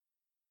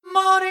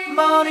Mojo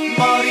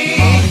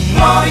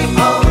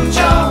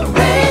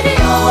Radio.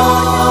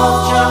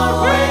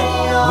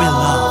 We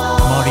love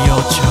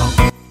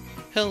Mojo.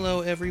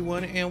 Hello,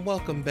 everyone, and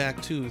welcome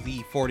back to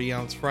the 40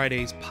 Ounce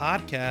Fridays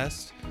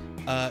podcast.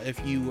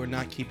 If you were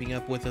not keeping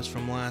up with us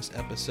from last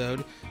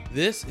episode,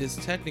 this is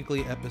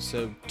technically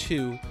episode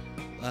 2.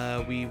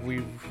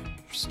 We've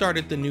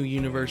started the new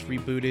universe,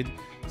 rebooted.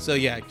 So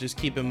yeah, just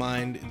keep in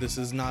mind, this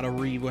is not a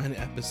rewind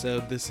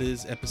episode. This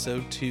is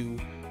episode 2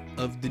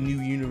 of the new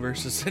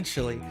universe,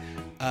 essentially.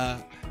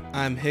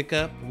 I'm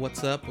Hiccup.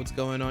 What's up? What's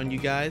going on, you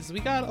guys? We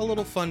got a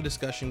little fun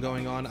discussion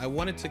going on. I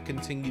wanted to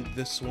continue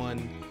this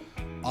one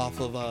off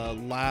of a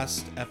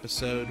last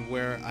episode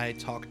where I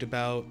talked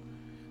about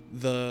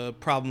the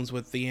problems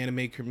with the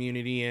anime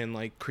community and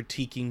like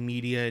critiquing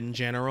media in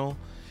general.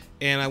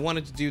 And I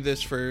wanted to do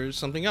this for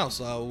something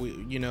else.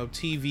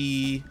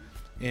 TV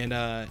and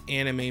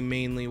anime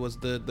mainly was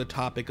the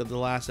topic of the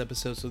last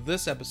episode. So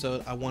this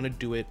episode, I want to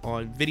do it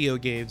on video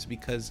games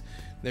because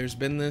there's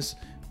been this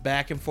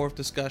back and forth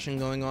discussion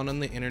going on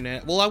the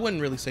internet. Well, I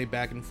wouldn't really say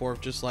back and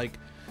forth, just like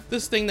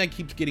this thing that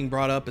keeps getting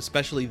brought up,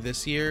 especially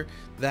this year,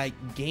 that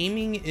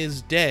gaming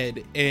is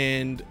dead.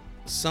 And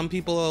some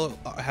people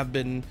have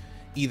been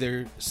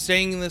either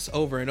saying this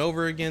over and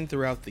over again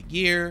throughout the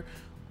year,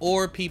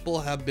 or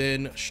people have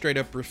been straight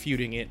up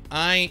refuting it.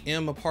 I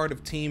am a part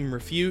of Team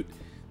Refute.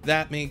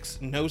 That makes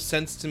no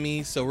sense to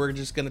me, so we're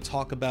just going to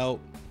talk about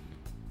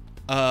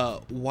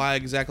why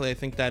exactly I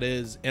think that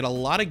is. And a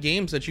lot of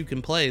games that you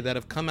can play that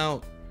have come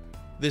out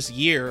this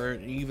year, or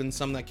even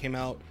some that came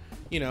out,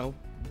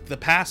 the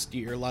past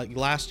year, like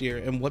last year,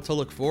 and what to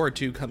look forward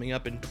to coming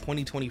up in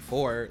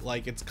 2024.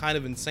 Like, it's kind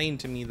of insane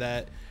to me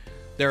that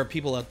there are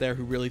people out there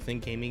who really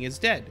think gaming is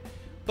dead.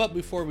 But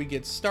before we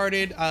get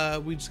started,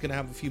 we're just gonna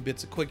have a few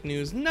bits of quick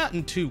news,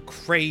 nothing too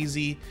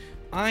crazy.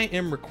 I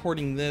am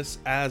recording this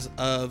as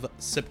of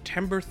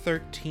September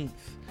 13th.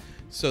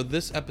 So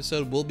this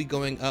episode will be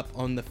going up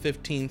on the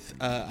 15th.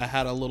 I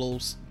had a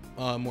little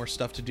more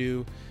stuff to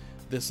do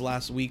this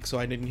last week, so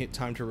I didn't get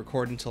time to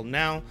record until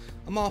now.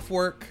 I'm off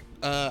work.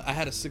 I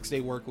had a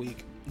 6-day work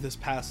week this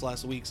past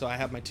last week, so I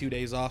have my 2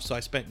 days off. So I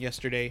spent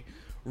yesterday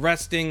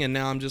resting, and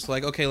now I'm just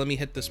like, okay, let me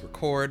hit this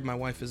record. My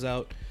wife is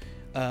out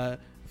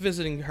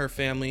visiting her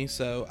family,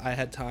 so I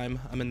had time.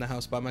 I'm in the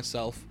house by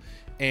myself.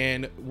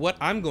 And what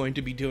I'm going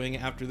to be doing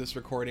after this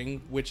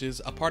recording, which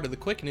is a part of the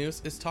quick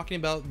news, is talking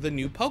about the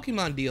new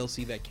Pokemon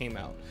DLC that came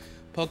out.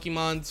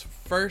 Pokemon's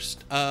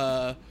first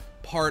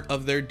part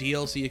of their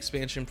DLC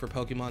expansion for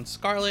Pokemon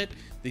Scarlet,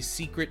 the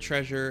Secret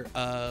Treasure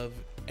of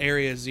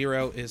Area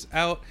Zero, is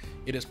out.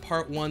 It is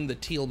part 1, the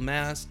Teal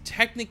Mask.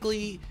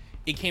 Technically,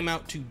 it came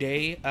out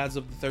today as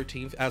of the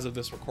 13th, as of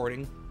this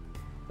recording.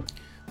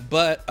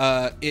 But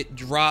it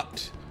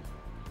dropped,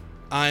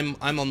 I'm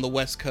on the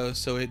West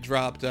Coast, so it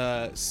dropped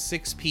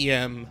 6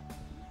 p.m.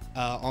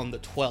 On the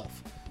 12th.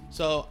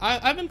 So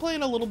I've been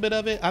playing a little bit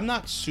of it. I'm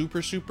not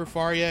super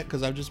far yet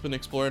because I've just been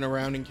exploring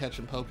around and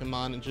catching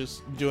Pokemon and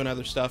just doing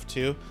other stuff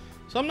too.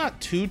 So I'm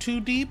not too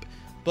deep,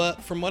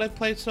 but from what I've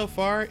played so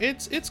far,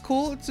 it's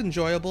cool, it's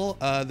enjoyable.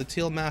 The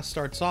Teal Mask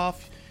starts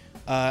off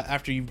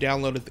after you've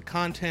downloaded the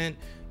content.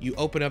 You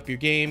open up your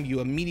game,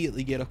 you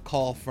immediately get a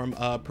call from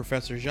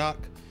Professor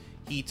Jacques.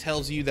 He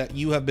tells you that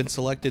you have been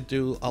selected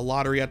through a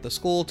lottery at the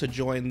school to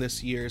join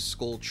this year's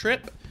school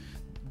trip.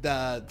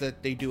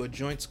 That they do a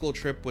joint school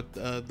trip with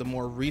the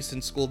more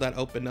recent school that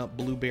opened up,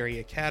 Blueberry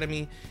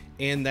Academy,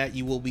 and that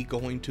you will be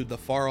going to the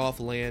far off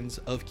lands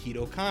of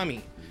Kitokami.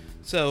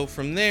 So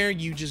from there,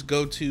 you just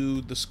go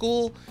to the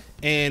school,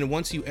 and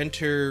once you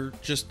enter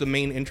just the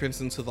main entrance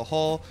into the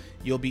hall,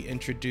 you'll be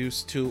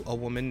introduced to a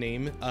woman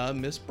named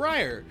Miss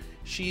Briar.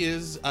 She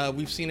is,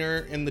 we've seen her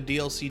in the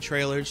DLC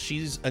trailers.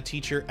 She's a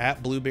teacher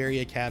at Blueberry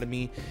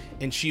Academy,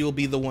 and she will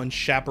be the one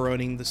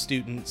chaperoning the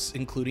students,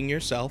 including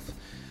yourself,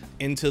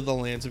 into the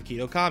lands of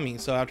Kitokami.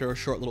 So after a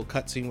short little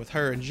cutscene with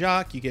her and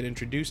Jacques, you get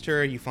introduced to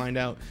her. You find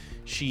out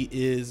she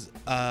is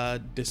a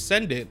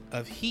descendant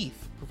of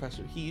Heath,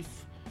 Professor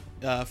Heath.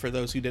 For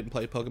those who didn't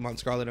play Pokemon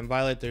Scarlet and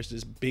Violet, there's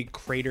this big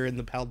crater in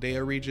the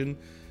Paldea region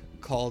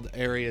called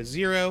Area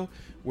Zero,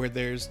 where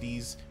there's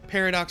these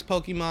paradox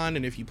Pokemon,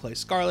 and if you play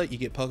Scarlet, you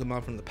get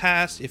Pokemon from the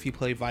past. If you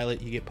play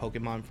Violet, you get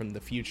Pokemon from the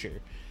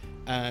future.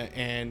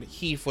 And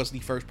Heath was the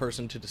first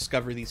person to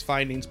discover these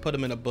findings, put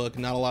them in a book.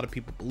 Not a lot of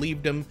people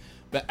believed him,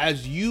 but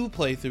as you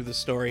play through the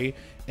story,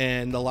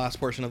 and the last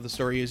portion of the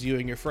story is you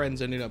and your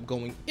friends ended up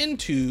going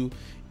into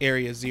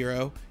Area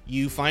Zero,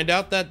 you find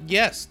out that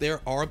yes, there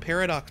are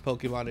paradox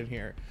Pokemon in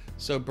here.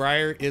 So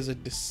Briar is a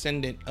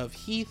descendant of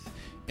Heath,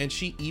 and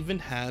she even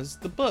has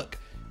the book.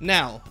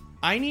 Now,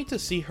 I need to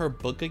see her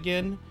book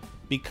again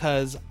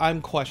because I'm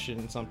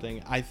questioning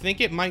something. I think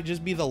it might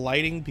just be the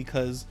lighting,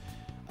 because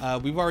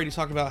we've already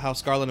talked about how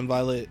Scarlet and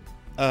Violet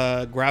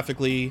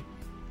graphically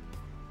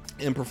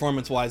and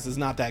performance-wise is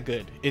not that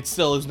good. It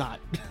still is not.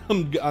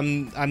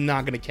 I'm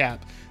not gonna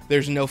cap.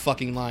 There's no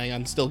fucking lying.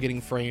 I'm still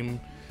getting frame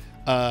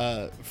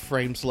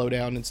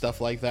slowdown and stuff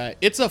like that.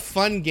 It's a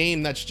fun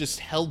game that's just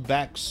held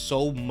back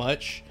so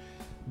much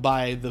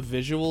by the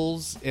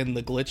visuals and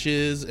the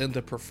glitches and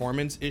the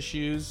performance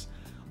issues.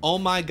 Oh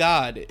my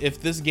god,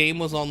 if this game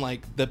was on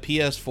like the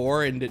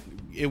PS4 and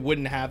it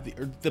wouldn't have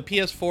the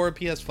PS4,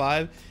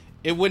 PS5,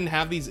 it wouldn't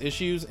have these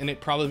issues, and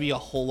it'd probably be a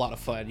whole lot of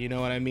fun. You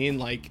know what I mean?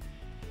 Like,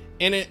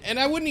 and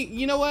I wouldn't,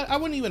 you know what? I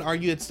wouldn't even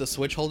argue it's the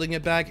Switch holding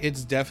it back.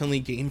 It's definitely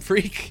Game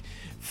Freak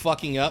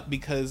fucking up,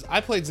 because I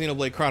played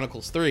Xenoblade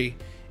Chronicles 3,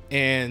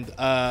 and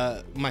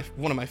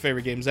one of my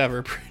favorite games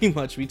ever. Pretty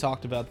much, we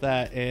talked about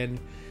that, and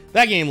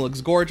that game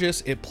looks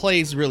gorgeous. It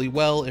plays really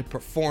well. It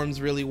performs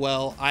really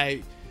well.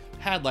 I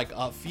had like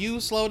a few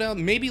slowdowns,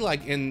 maybe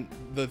like in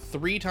the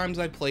 3 times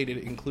I played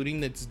it,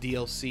 including its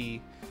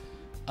DLC.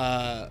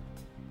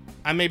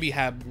 I maybe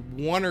had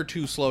 1 or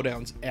 2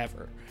 slowdowns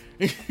ever.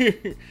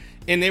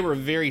 And they were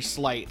very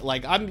slight.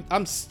 Like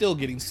I'm still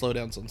getting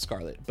slowdowns on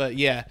Scarlet. But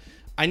yeah,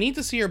 I need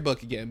to see her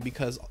book again,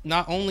 because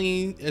not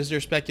only is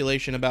there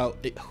speculation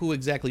about who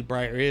exactly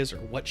Briar is or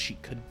what she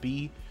could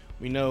be.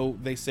 We know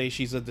they say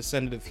she's a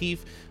descendant of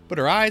Heath, but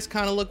her eyes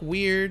kind of look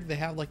weird. They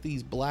have like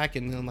these black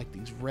and then like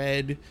these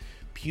red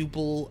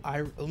pupil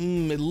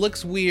it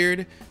looks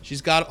weird.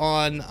 She's got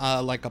on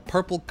like a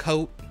purple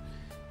coat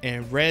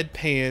and red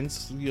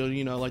pants,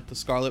 you know, like the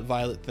Scarlet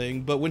Violet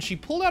thing. But when she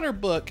pulled out her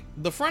book,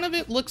 the front of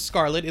it looked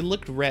scarlet, it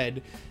looked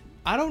red.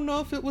 I don't know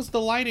if it was the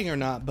lighting or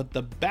not, but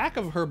the back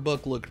of her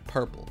book looked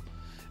purple.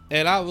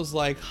 And I was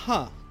like,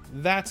 huh,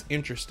 that's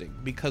interesting,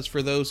 because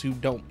for those who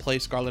don't play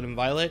Scarlet and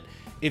Violet,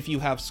 if you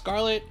have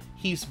Scarlet,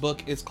 Heath's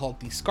book is called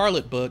the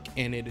Scarlet Book,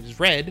 and it is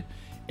red.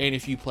 And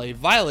if you play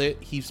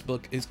Violet, Heath's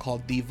book is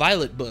called the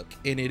Violet Book,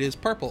 and it is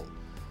purple.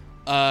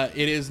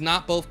 It is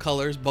not both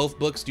colors. Both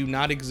books do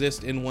not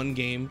exist in one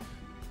game.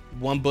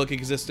 One book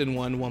exists in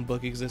one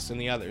book exists in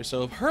the other.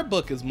 So if her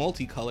book is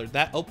multicolored,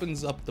 that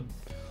opens up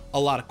a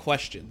lot of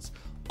questions.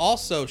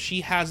 Also,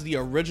 she has the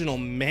original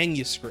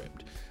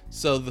manuscript.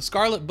 So the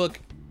Scarlet Book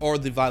or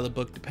the Violet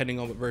Book, depending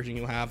on what version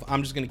you have.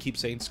 I'm just going to keep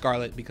saying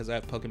Scarlet because I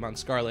have Pokemon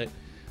Scarlet.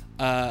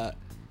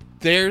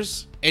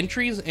 There's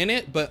entries in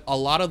it, but a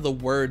lot of the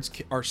words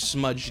are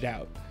smudged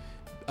out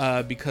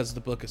because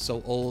the book is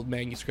so old.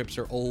 Manuscripts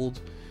are old.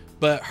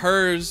 But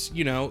hers,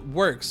 you know,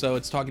 works. So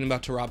it's talking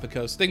about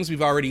Terrapicos, things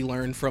we've already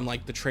learned from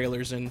like the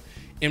trailers and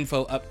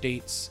info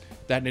updates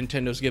that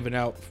Nintendo's given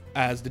out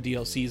as the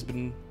DLC's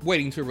been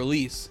waiting to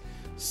release.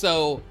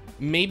 So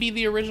maybe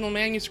the original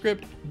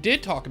manuscript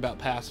did talk about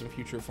past and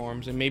future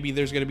forms, and maybe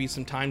there's going to be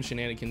some time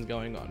shenanigans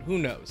going on. Who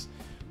knows?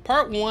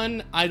 Part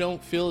 1, I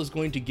don't feel is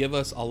going to give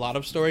us a lot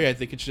of story. I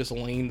think it's just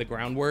laying the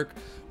groundwork.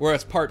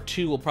 Whereas Part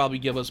 2 will probably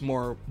give us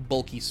more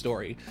bulky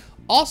story.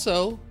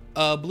 Also,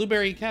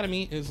 Blueberry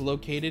Academy is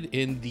located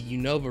in the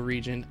Unova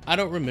region. I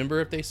don't remember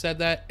if they said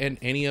that in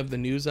any of the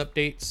news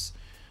updates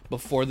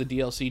before the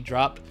DLC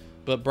dropped,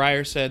 but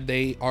Briar said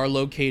they are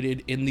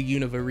located in the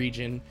Unova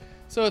region.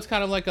 So it's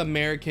kind of like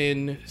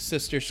American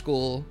sister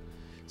school.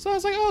 So I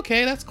was like, oh,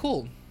 okay, that's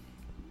cool.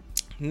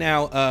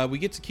 Now, we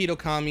get to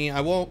Kitokami.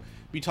 I won't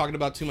be talking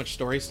about too much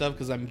story stuff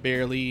because I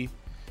barely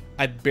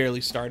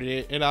started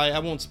it, and I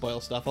won't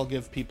spoil stuff. I'll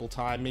give people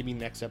time. Maybe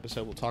next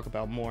episode we'll talk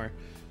about more.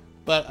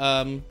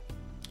 But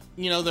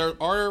you know, there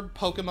are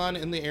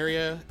Pokemon in the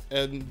area,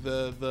 and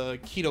the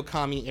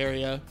Kitokami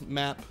area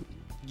map.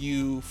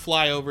 You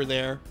fly over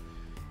there,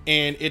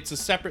 and it's a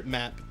separate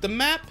map. The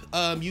map,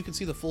 you can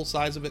see the full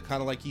size of it,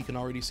 kind of like you can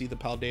already see the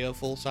Paldea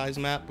full size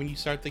map when you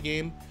start the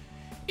game.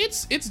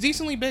 It's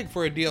decently big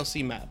for a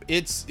DLC map.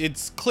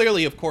 It's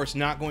clearly, of course,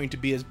 not going to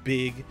be as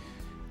big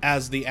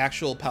as the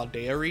actual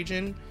Paldea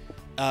region.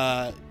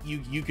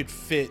 You could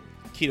fit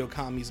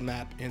Kitokami's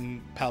map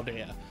in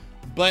Paldea,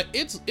 but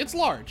it's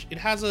large. It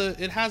has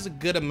a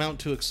good amount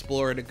to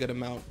explore and a good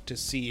amount to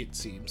see, it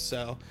seems.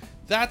 So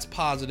that's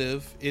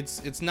positive.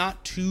 It's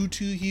not too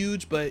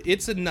huge, but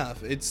it's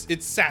enough.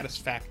 It's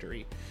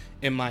satisfactory,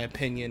 in my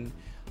opinion.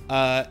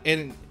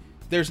 And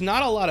there's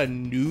not a lot of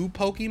new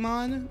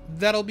Pokemon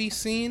that'll be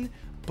seen,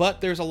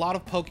 but there's a lot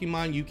of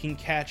Pokemon you can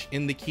catch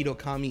in the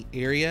Kitokami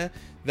area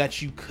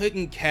that you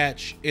couldn't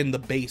catch in the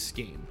base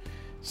game.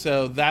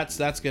 So that's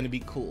going to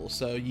be cool.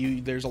 So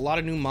there's a lot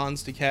of new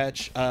mons to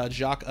catch.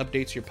 Jacques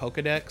updates your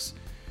Pokedex.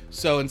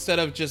 So instead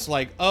of just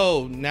like,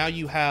 oh, now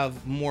you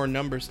have more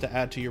numbers to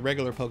add to your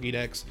regular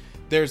Pokedex,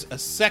 there's a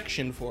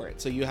section for it.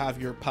 So you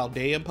have your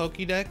Paldea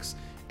Pokedex,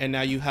 and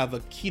now you have a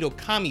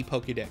Kitokami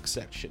Pokedex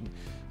section.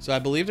 So I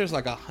believe there's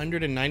like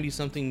 190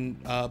 something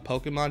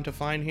Pokemon to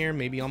find here,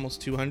 maybe almost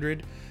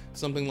 200,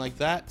 something like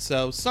that.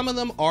 So some of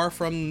them are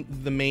from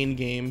the main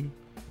game,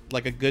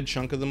 like a good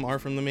chunk of them are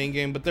from the main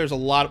game, but there's a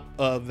lot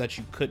of that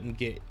you couldn't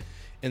get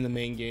in the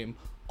main game.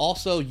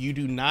 Also, you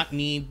do not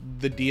need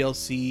the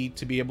DLC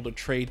to be able to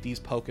trade these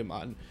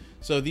Pokemon.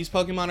 So these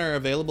Pokemon are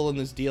available in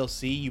this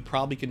DLC. You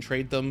probably can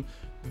trade them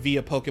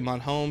via Pokemon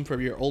Home for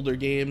your older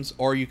games,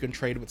 or you can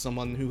trade with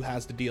someone who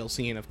has the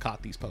DLC and have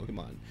caught these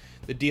Pokemon.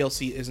 The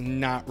DLC is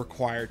not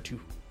required to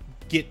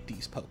get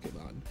these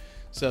Pokemon.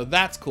 So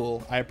that's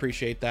cool. I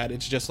appreciate that.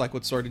 It's just like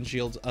with Sword and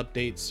Shield's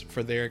updates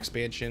for their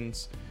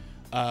expansions,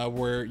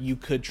 where you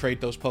could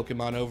trade those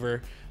Pokemon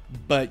over,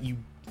 but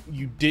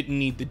you didn't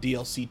need the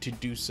DLC to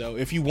do so.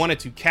 If you wanted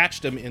to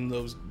catch them in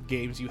those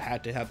games, you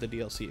had to have the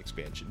DLC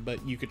expansion,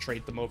 but you could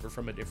trade them over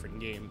from a different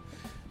game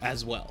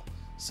as well.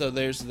 So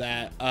there's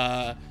that.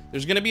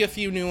 There's going to be a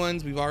few new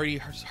ones. We've already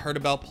heard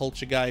about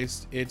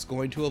Poltergeist. It's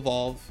going to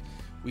evolve.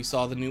 We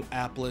saw the new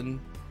Applin,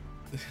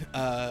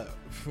 the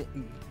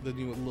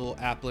new little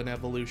Applin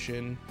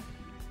evolution,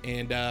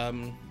 and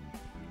well,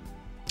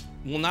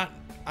 not.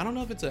 I don't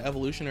know if it's an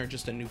evolution or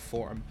just a new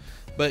form,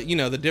 but you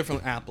know, the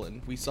different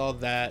Applin. We saw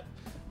that.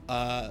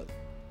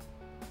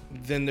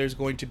 Then there's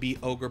going to be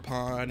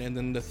Ogrepon, and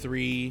then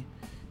the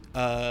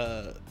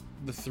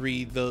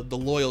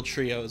loyal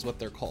trio is what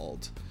they're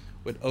called,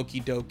 with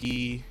Okie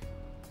Dokie,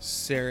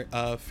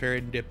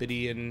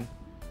 Serendipity, and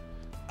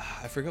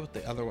I forget what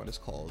the other one is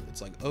called.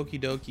 It's like Okie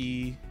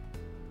Dokie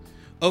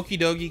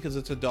because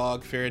it's a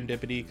dog,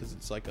 Serendipity because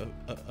it's like a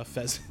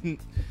pheasant,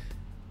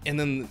 and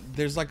then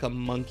there's like a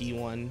monkey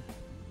one,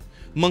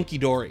 Monkey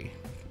Dory.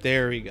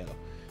 There we go.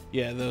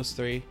 Yeah, those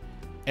three.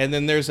 And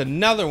then there's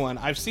another one.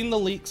 I've seen the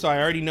leak, so I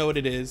already know what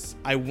it is.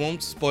 I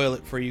won't spoil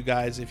it for you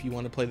guys if you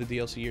want to play the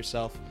DLC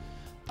yourself.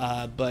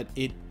 But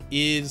it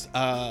is,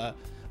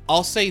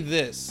 I'll say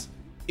this.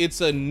 It's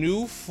a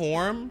new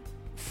form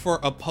for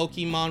a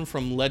Pokemon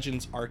from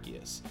Legends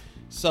Arceus.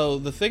 So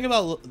the thing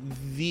about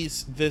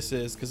this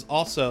is, because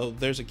also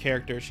there's a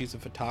character, she's a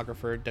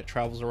photographer that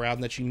travels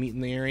around that you meet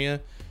in the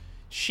area.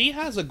 She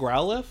has a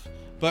Growlithe,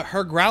 but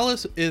her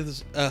Growlithe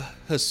is a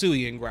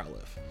Hisuian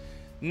Growlithe.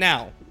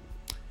 Now,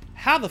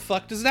 how the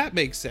fuck does that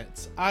make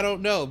sense? I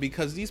don't know,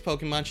 because these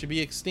Pokemon should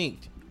be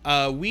extinct.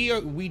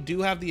 We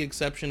do have the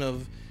exception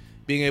of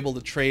being able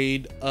to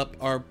trade up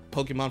our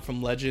Pokemon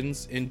from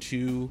Legends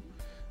into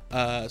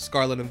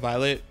Scarlet and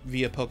Violet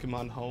via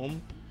Pokemon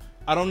Home.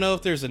 I don't know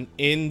if there's an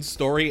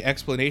in-story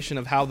explanation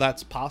of how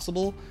that's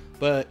possible,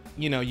 but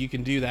you know, you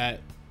can do that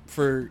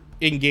for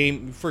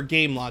game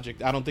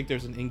logic. I don't think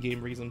there's an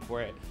in-game reason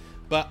for it.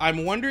 But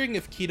I'm wondering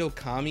if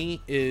Kitokami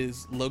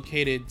is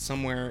located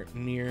somewhere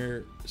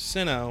near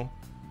Sinnoh,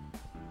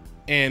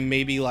 and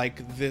maybe like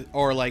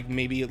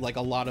maybe like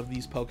a lot of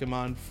these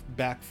Pokemon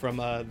back from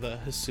the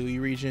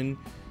Hisui region.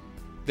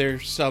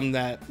 There's some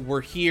that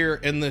were here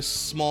in this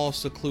small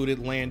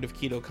secluded land of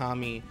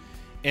Kitokami,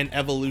 and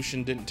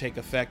evolution didn't take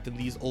effect, and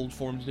these old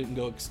forms didn't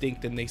go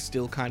extinct, and they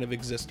still kind of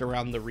exist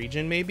around the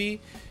region.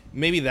 Maybe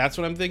that's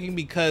what I'm thinking,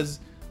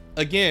 because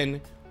again,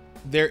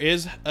 there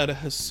is a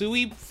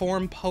Hisui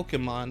form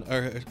Pokemon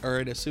or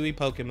an Hisui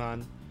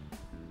Pokemon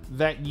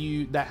that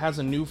has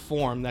a new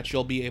form that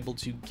you'll be able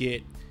to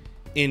get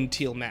in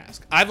Teal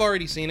Mask. I've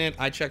already seen it.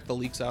 I check the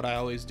leaks out. I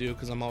always do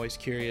because I'm always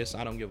curious.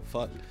 I don't give a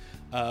fuck.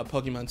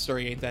 Pokemon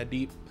story ain't that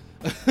deep.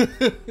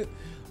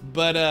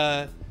 But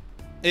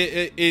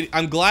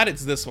I'm glad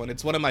it's this one.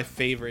 It's one of my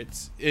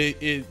favorites.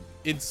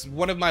 It's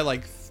one of my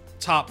like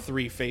top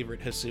 3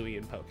 favorite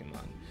Hisuian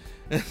Pokemon.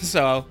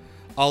 So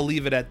I'll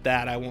leave it at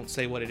that. I won't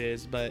say what it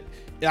is, but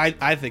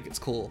I think it's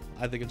cool.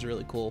 I think it's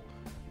really cool.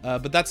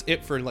 But that's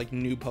it for like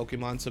new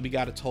Pokemon. So we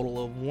got a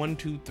total of 1,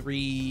 2,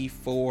 3,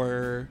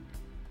 4,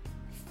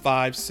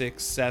 5,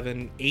 6,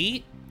 7,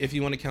 8. If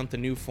you want to count the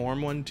new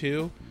form one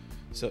too.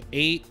 So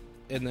 8,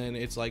 and then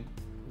it's like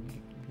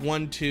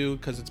 1, 2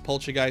 because it's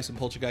Poltergeist and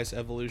Poltergeist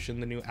Evolution,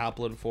 the new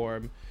Applin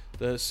form,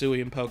 the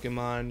Hisuian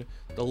Pokemon,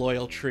 the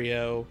Loyal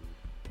Trio,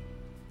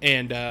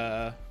 and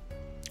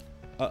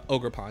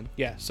Ogrepon.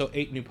 Yeah, so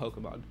 8 new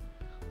Pokemon.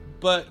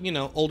 But, you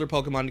know, older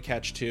Pokemon to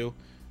catch too.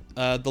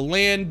 The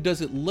land,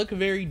 does it look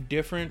very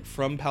different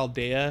from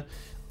Paldea?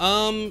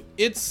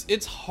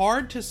 It's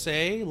hard to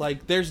say.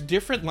 Like, there's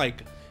different,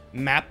 like,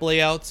 map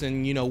layouts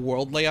and, you know,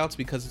 world layouts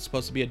because it's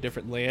supposed to be a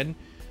different land.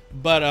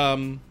 But,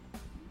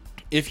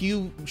 if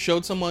you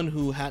showed someone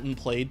who hadn't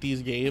played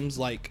these games,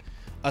 like,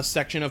 a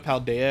section of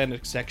Paldea and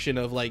a section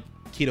of, like,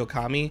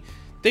 Kitokami,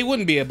 they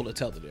wouldn't be able to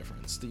tell the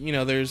difference. You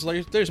know,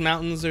 there's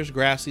mountains, there's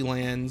grassy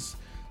lands,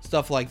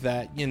 stuff like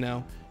that, you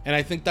know. And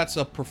I think that's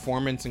a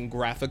performance and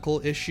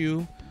graphical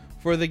issue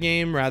for the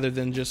game rather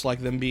than just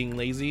like them being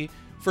lazy.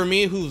 For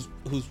me, who's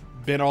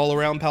been all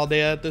around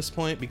Paldea at this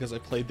point because I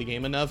played the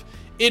game enough,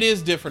 it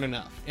is different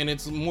enough and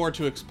it's more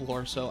to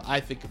explore, so I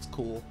think it's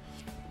cool.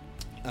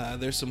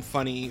 There's some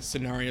funny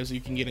scenarios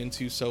you can get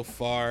into so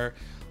far.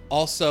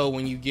 Also,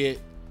 when you get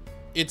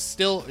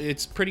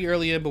it's pretty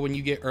early in, but when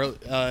you get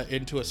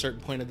into a certain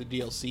point of the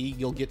DLC,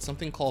 you'll get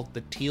something called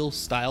the Teal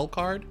Style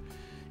card.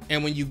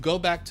 And when you go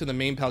back to the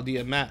main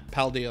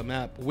Paldea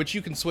map, which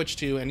you can switch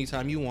to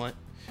anytime you want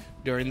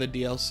during the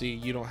DLC,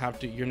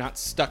 you're not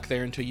stuck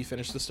there until you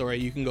finish the story.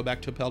 You can go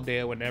back to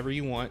Paldea whenever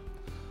you want.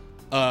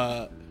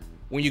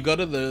 When you go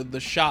to the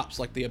shops,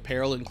 like the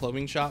apparel and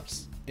clothing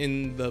shops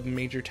in the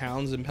major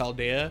towns in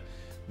Paldea,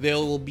 there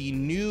will be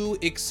new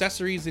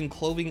accessories and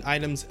clothing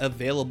items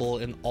available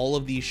in all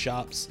of these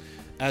shops,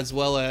 as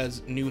well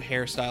as new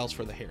hairstyles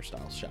for the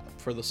hairstyle shop,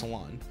 for the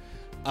salon.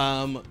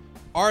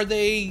 Are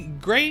they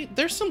great?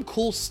 There's some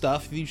cool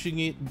stuff you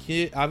should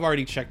get. I've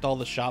already checked all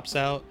the shops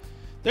out.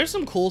 There's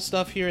some cool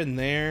stuff here and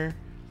there.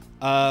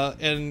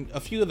 And a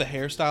few of the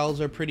hairstyles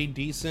are pretty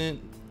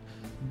decent.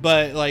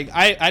 But like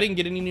I didn't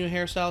get any new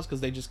hairstyles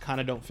because they just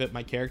kind of don't fit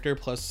my character.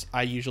 Plus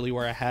I usually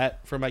wear a hat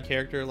for my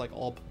character, like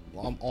all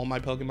my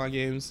Pokemon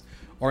games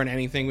or in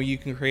anything where you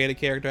can create a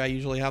character. I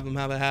usually have them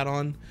have a hat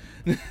on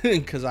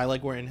because I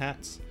like wearing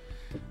hats.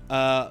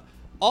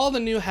 All the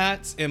new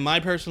hats, in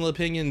my personal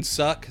opinion,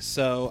 suck.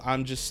 So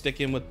I'm just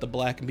sticking with the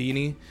black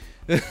beanie.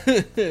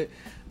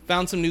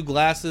 Found some new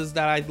glasses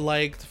that I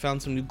liked.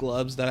 Found some new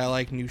gloves that I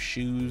like. New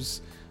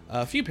shoes.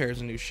 A few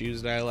pairs of new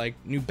shoes that I like.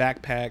 New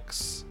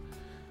backpacks.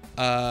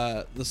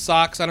 The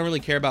socks, I don't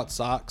really care about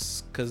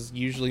socks because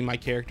usually my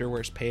character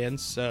wears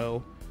pants,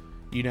 so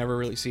you never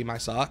really see my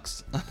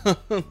socks.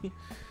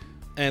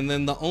 And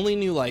then the only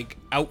new like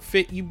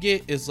outfit you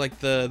get is like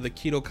the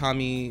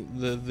Kitokami,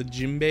 the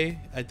Jinbei,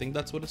 I think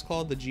that's what it's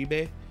called, the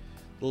Jibei,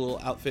 the little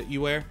outfit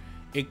you wear.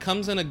 It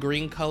comes in a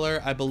green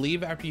color. I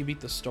believe after you beat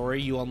the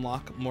story you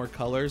unlock more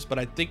colors, but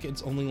I think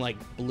it's only like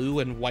blue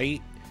and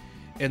white.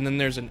 And then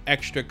there's an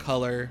extra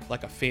color,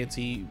 like a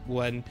fancy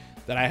one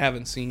that I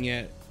haven't seen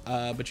yet.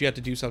 But you have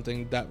to do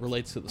something that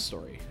relates to the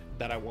story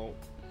that I won't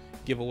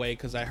give away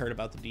because I heard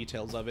about the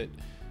details of it.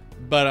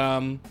 But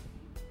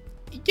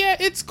yeah,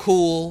 it's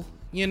cool.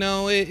 You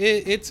know,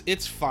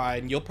 it's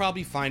fine. You'll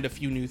probably find a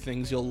few new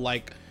things you'll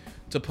like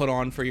to put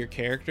on for your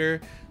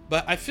character.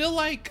 But I feel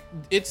like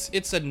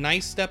it's a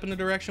nice step in the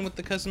direction with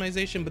the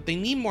customization. But they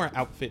need more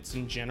outfits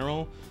in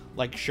general,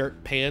 like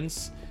shirt,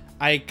 pants.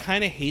 I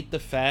kind of hate the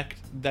fact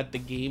that the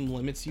game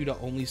limits you to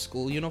only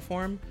school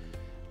uniform.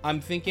 I'm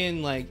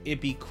thinking like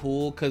it'd be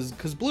cool because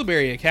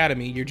Blueberry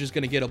Academy, you're just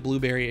gonna get a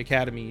Blueberry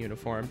Academy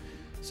uniform,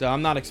 so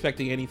I'm not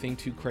expecting anything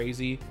too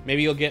crazy.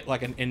 Maybe you'll get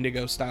like an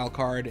Indigo style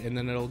card, and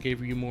then it'll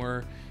give you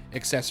more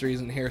accessories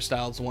and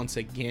hairstyles once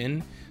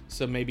again.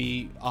 So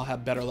maybe I'll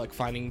have better luck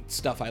finding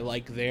stuff I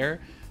like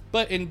there.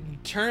 But in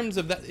terms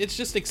of that, it's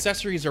just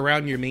accessories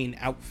around your main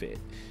outfit.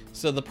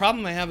 So the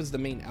problem I have is the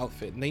main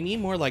outfit. They need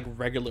more like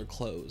regular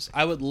clothes.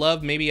 I would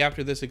love maybe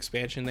after this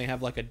expansion they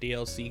have like a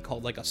DLC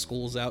called like a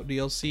Schools Out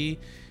DLC.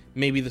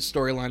 Maybe the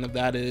storyline of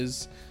that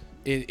is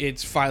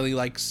it's finally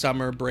like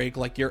summer break,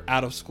 like you're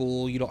out of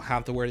school, you don't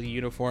have to wear the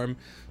uniform.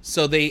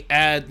 So they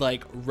add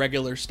like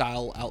regular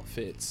style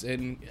outfits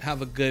and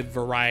have a good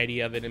variety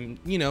of it, and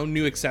you know,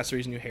 new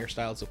accessories, new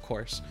hairstyles, of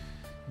course.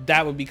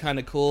 That would be kind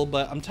of cool,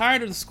 but I'm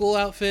tired of the school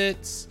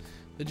outfits.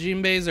 The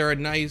Jinbeis are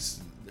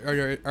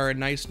a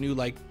nice new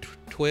like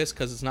twist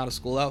because it's not a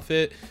school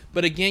outfit,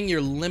 but again,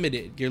 you're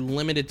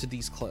limited to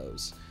these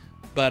clothes.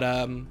 But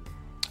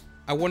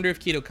I wonder if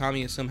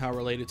Kitokami is somehow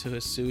related to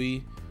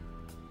Hisui.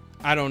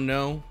 I don't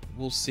know,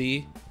 we'll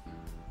see.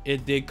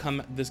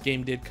 This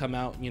game did come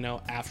out, you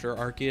know, after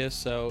Arceus,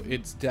 so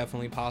it's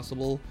definitely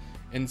possible.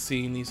 And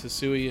seeing these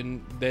Hisui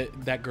and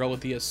that girl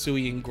with the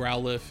Hisuian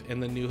Growlithe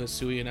and the new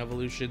Hisuian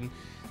evolution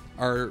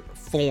are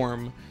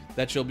form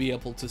that you'll be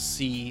able to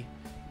see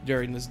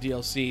during this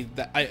DLC,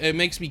 it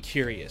makes me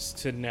curious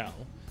to know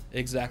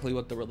exactly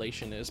what the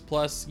relation is.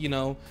 Plus, you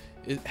know,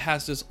 it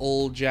has this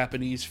old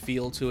Japanese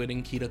feel to it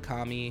in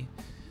Kitokami,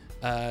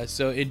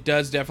 so it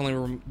does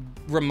definitely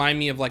remind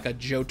me of like a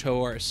Johto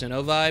or a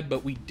Sinnoh vibe.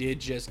 But we did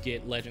just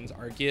get Legends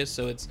Arceus,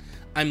 so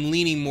I'm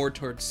leaning more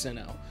towards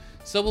Sinnoh.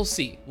 So we'll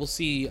see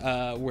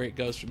where it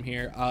goes from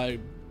here.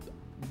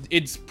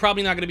 It's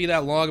probably not going to be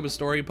that long of a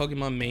story.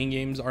 Pokemon main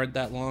games aren't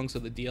that long, so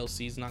the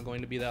DLC is not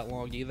going to be that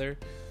long either.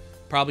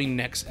 Probably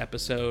next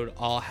episode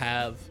I'll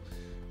have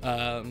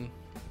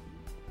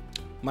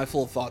my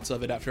full thoughts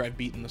of it after I've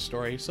beaten the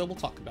story, so we'll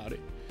talk about it.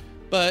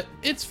 But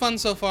it's fun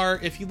so far.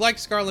 If you like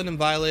Scarlet and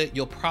Violet,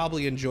 you'll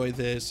probably enjoy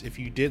this. If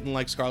you didn't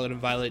like Scarlet and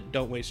Violet,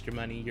 don't waste your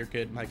money. You're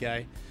good, my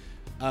guy.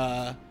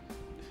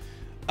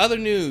 Other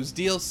news,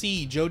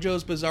 DLC,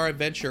 JoJo's Bizarre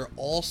Adventure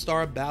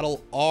All-Star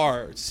Battle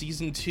R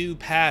Season 2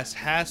 Pass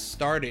has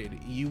started.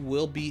 You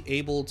will be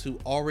able to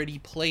already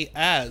play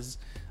as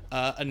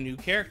a new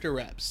character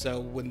rep. So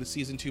when the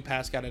Season 2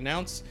 Pass got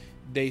announced,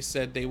 they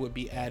said they would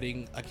be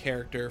adding a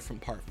character from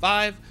Part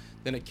 5,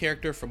 then a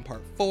character from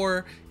Part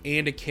 4,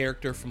 and a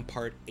character from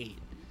Part 8.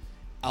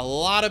 A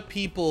lot of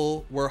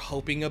people were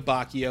hoping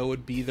Abakio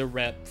would be the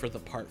rep for the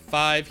Part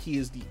 5. He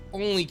is the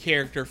only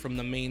character from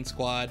the main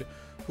squad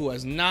who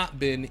has not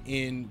been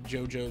in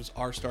JoJo's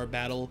R-Star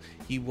Battle.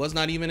 He was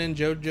not even in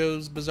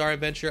JoJo's Bizarre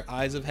Adventure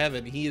Eyes of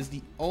Heaven. He is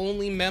the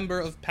only member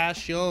of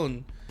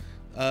Passion,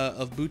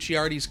 of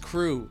Bucciardi's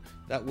crew,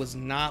 that was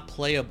not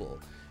playable.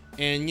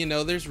 And, you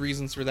know, there's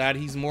reasons for that.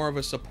 He's more of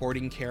a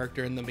supporting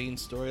character in the main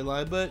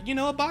storyline. But, you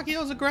know,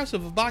 Abakio's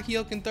aggressive.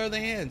 Abakio can throw the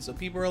hand. So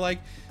people are like,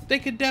 they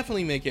could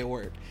definitely make it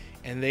work.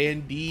 And they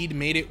indeed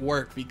made it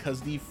work,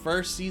 because the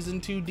first Season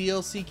 2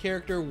 DLC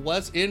character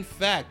was, in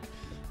fact,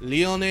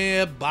 Leone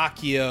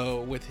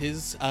Abakio with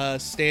his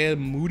stand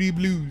Moody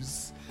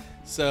Blues.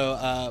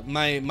 So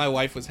my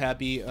wife was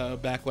happy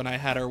back when I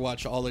had her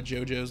watch all the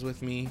JoJo's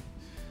with me.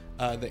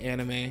 The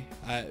anime,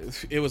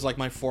 it was like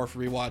my fourth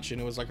rewatch, and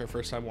it was like her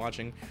first time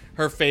watching.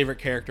 Her favorite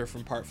character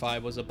from Part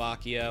 5 was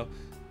Abakio.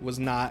 was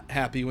not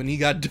happy when he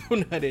got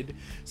donutted.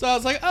 So I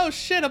was like, oh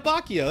shit, a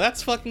Bacchio,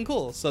 that's fucking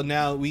cool. So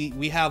now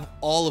we have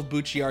all of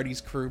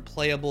Bucciarati's crew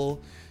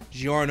playable.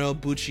 Giorno,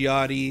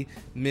 Bucciarati,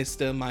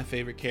 Mista, my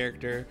favorite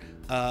character,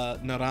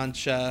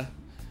 Narancia,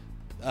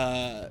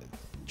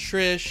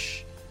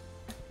 Trish,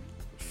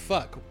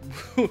 fuck,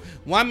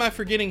 why am I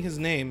forgetting his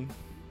name?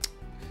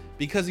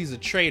 Because he's a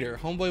traitor,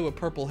 homeboy with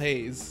purple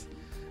haze.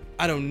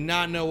 I do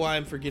not know why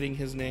I'm forgetting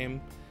his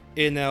name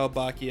in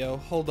Bacchio.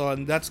 Hold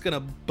on, that's gonna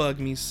bug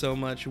me so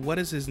much. What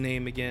is his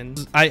name again?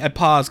 I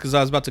paused because I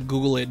was about to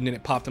Google it and then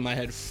it popped in my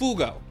head.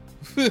 Fugo.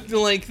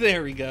 Like,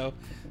 there we go.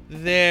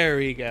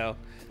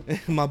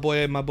 my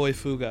boy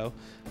Fugo.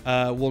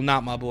 Well,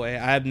 not my boy.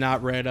 I have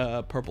not read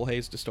Purple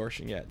Haze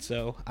Distortion yet,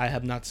 so I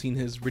have not seen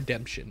his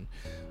redemption.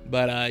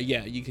 But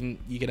yeah, you can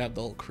have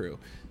the whole crew.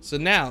 So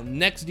now,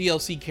 next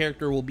DLC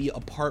character will be a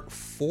Part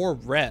 4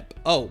 rep.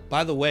 Oh,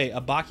 by the way,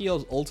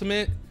 Abakio's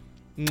ultimate,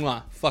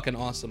 mwah, fucking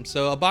awesome.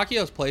 So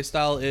Abakio's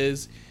playstyle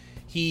is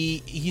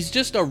he's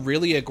just a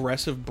really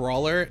aggressive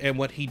brawler, and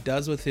what he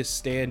does with his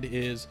stand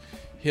is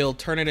he'll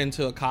turn it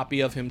into a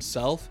copy of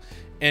himself,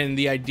 and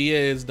the idea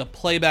is the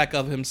playback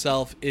of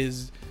himself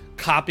is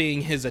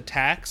copying his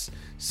attacks.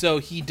 So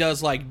he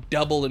does like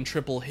double and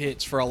triple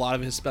hits for a lot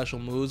of his special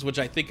moves, which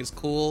I think is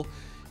cool.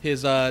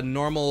 His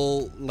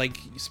normal like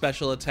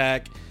special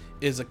attack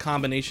is a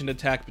combination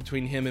attack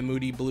between him and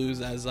Moody Blues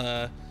as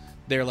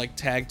they're like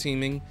tag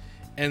teaming,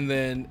 and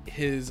then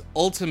his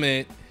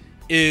ultimate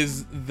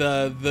is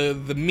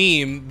the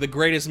meme, the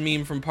greatest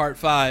meme from Part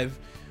 5,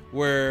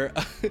 where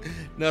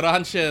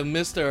Narancia and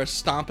Mista are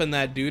stomping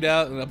that dude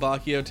out, and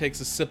Abakio takes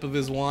a sip of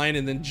his wine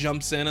and then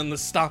jumps in on the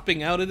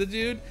stomping out of the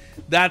dude.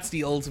 That's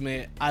the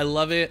ultimate. I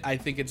love it. I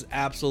think it's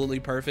absolutely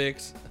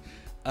perfect.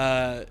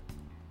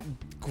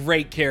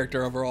 Great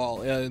character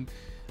overall.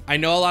 I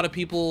know a lot of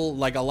people,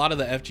 like a lot of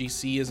the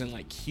FGC isn't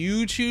like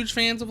huge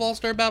fans of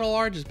All-Star Battle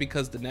R just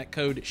because the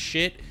netcode is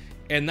shit,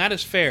 and that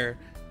is fair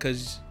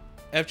because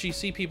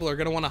FGC people are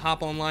gonna want to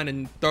hop online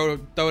and throw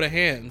the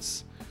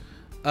hands.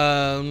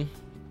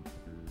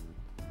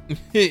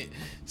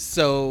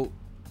 So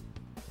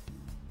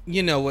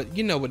you know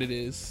what it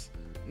is.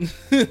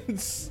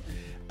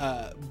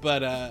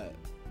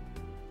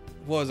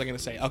 What was I gonna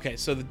say? Okay,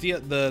 so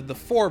the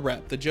 4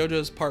 rep, the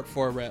JoJo's Part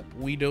 4 rep,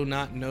 we do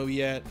not know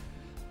yet.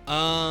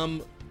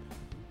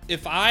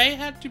 If I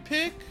had to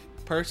pick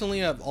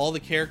personally of all the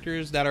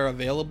characters that are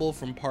available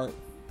from Part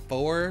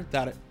 4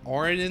 that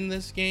aren't in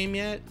this game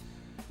yet,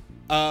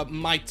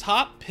 my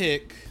top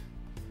pick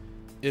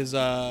is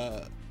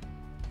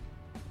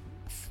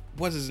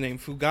what's his name?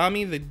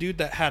 Fugami, the dude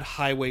that had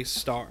Highway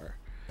Star.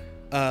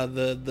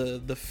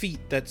 The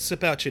feet that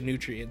sip out your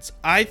nutrients.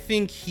 I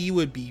think he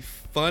would be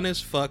fun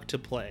as fuck to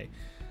play.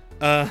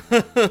 But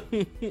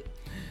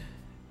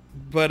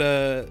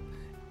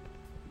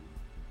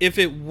if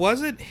it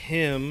wasn't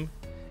him,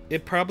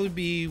 it'd probably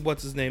be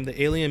what's his name,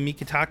 the alien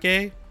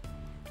Mikitake.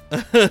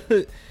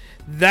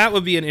 That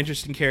would be an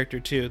interesting character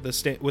too.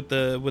 With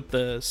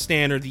the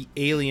stand or the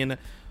alien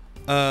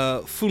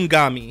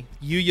Fungami.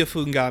 Yuya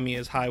Fungami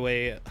is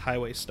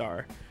Highway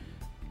Star.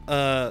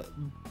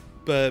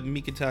 But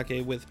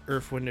Mikitake with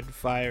Earth, Wind, and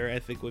Fire I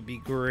think would be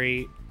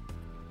great.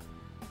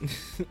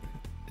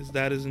 Is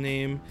that his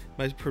name?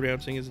 Am I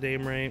pronouncing his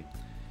name right?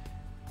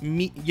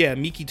 Yeah,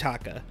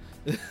 Mikitaka.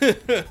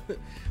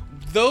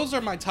 Those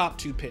are my top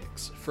 2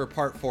 picks for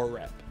Part 4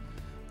 rep.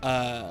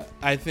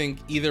 I think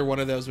either one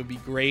of those would be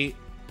great.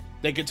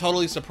 They could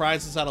totally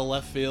surprise us out of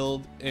left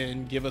field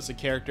and give us a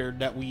character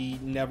that we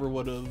never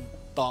would have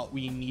thought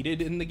we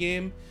needed in the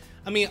game.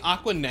 I mean,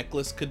 Aqua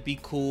Necklace could be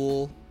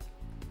cool,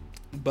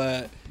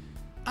 but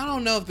I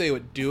don't know if they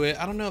would do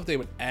it. I don't know if they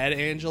would add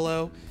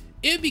Angelo.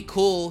 It'd be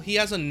cool. He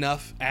has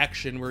enough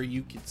action where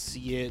you could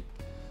see it.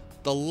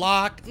 The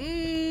Lock,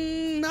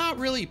 not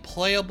really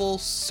playable.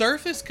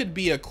 Surface could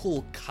be a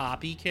cool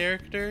copy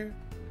character.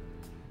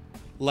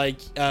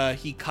 Like,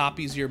 he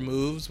copies your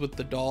moves with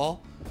the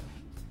doll.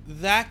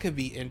 That could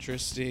be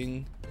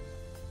interesting.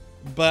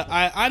 But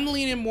I'm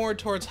leaning more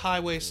towards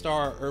Highway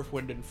Star, Earth,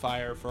 Wind, and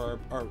Fire for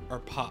our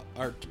Part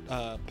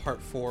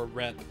 4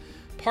 rep.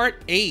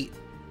 Part 8.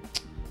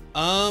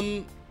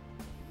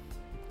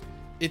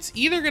 It's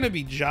either gonna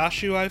be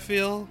Joshu, I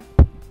feel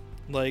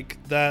like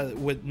that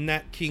with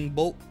Nat King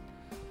Bolt,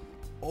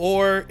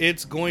 or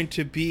it's going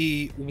to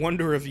be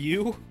Wonder of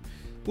You.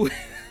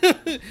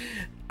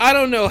 I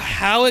don't know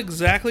how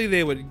exactly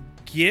they would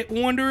get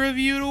Wonder of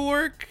You to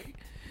work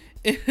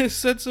in a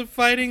sense of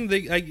fighting.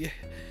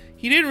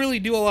 He didn't really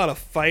do a lot of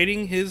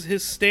fighting.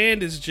 His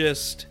stand is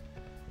just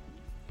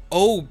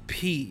OP.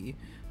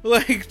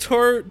 Like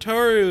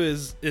Toru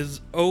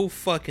is O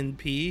fucking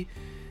P,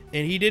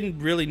 and he didn't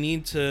really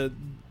need to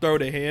throw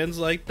the hands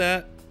like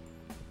that.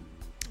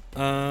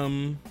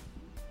 So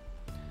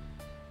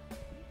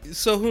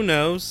who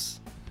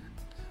knows?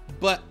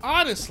 But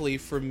honestly,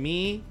 for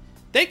me,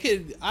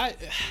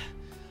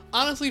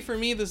 honestly, for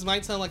me, this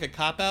might sound like a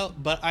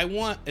cop-out, but I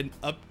want an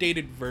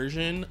updated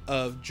version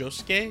of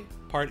Josuke,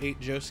 Part 8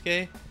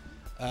 Josuke.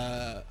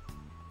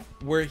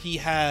 where he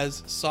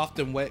has Soft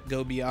and Wet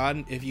Go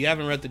Beyond. If you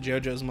haven't read the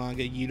JoJo's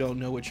manga, you don't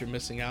know what you're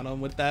missing out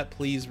on with that.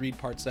 Please read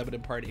part 7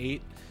 and part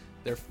 8.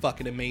 They're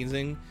fucking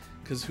amazing,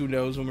 because who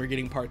knows when we're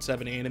getting part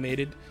 7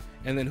 animated,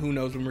 and then who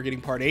knows when we're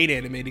getting part 8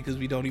 animated, because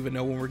we don't even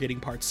know when we're getting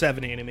part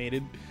 7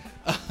 animated.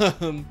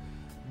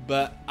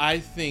 But I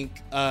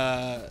think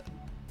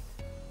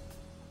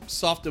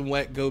Soft and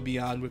Wet Go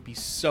Beyond would be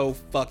so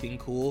fucking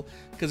cool,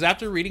 because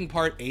after reading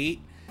part 8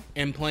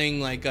 and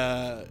playing like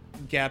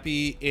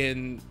Gappy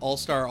in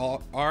All-Star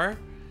R,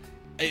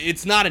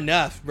 it's not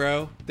enough,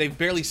 bro. They've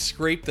barely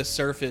scraped the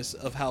surface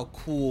of how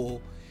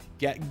cool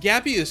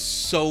Gappy is.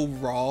 So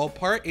raw.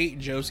 Part 8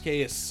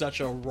 Josuke is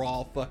such a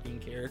raw fucking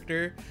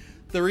character.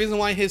 The reason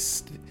why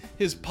his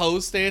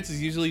pose stance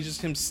is usually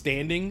just him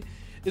standing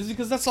is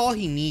because that's all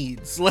he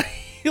needs.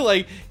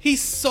 Like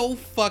he's so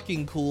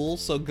fucking cool.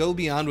 So Go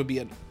Beyond would be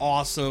an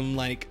awesome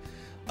like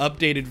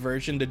updated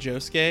version to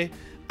Josuke.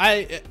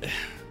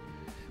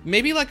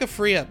 Maybe like a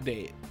free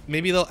update.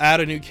 Maybe they'll add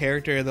a new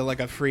character and then like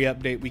a free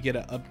update we get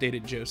an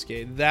updated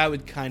Josuke. That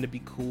would kind of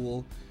be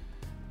cool.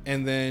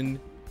 And then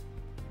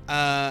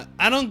I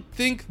don't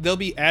think they'll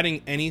be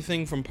adding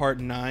anything from part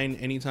 9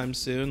 anytime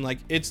soon. Like,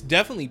 it's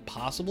definitely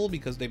possible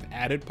because they've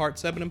added part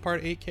 7 and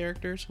part 8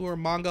 characters who are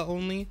manga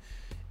only.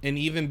 And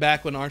even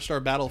back when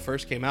R-Star Battle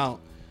first came out,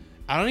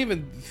 I don't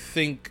even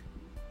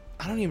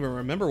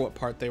remember what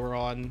part they were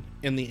on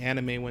in the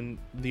anime when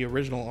the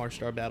original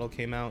R-Star Battle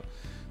came out.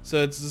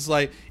 So it's just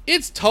like,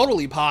 it's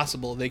totally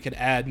possible they could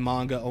add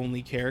manga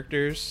only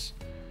characters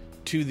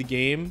to the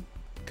game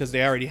because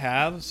they already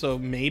have. So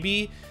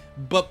maybe,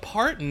 but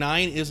part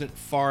 9 isn't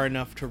far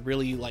enough to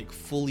really like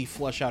fully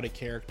flesh out a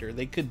character.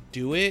 They could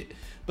do it,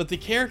 but the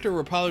character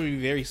would probably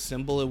be very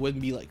simple. It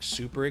wouldn't be like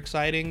super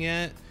exciting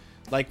yet.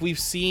 Like, we've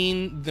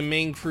seen the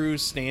main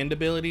crew's stand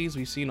abilities,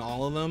 we've seen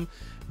all of them,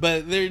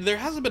 but there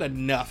hasn't been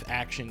enough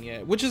action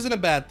yet, which isn't a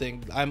bad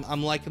thing.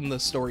 I'm liking the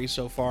story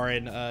so far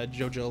in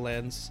JoJo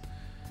Lands,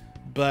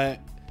 but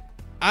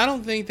I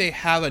don't think they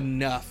have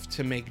enough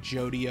to make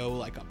Jodio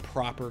like a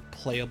proper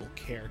playable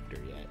character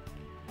yet.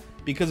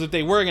 Because if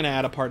they were gonna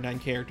add a part 9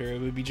 character, it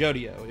would be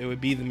Jodio. It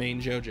would be the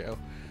main JoJo.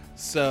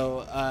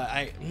 So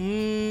I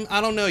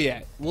don't know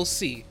yet. We'll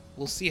see.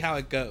 We'll see how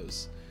it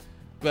goes.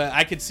 But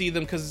I could see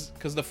them because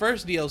the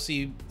first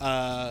DLC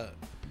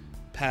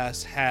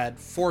pass had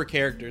 4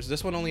 characters.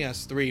 This one only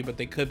has 3, but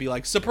they could be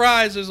like,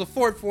 surprise, there's a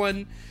 4th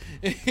one,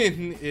 and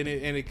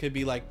it could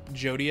be like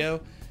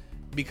Jodio,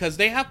 because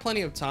they have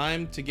plenty of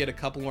time to get a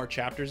couple more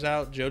chapters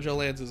out. JoJo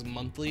Lands is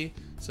monthly,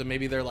 so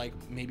maybe they're like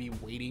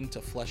waiting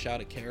to flesh out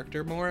a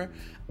character more.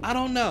 I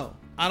don't know.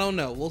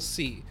 We'll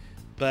see.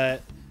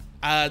 But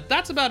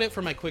that's about it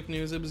for my quick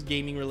news. It was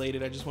gaming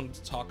related. I just wanted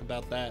to talk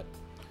about that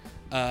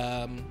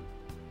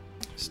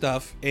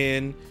stuff,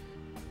 and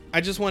I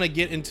just want to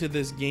get into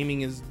this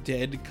gaming is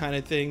dead kind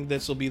of thing.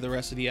 This will be the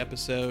rest of the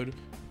episode.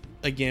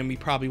 Again, we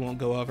probably won't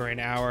go over an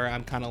hour.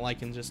 I'm kind of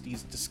liking just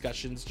these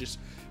discussions, just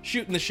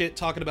shooting the shit,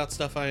 talking about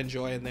stuff I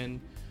enjoy, and then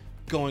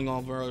going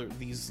over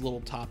these little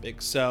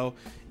topics. So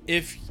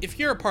if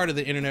you're a part of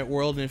the internet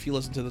world, and if you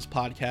listen to this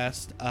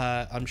podcast,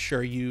 I'm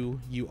sure you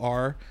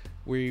are,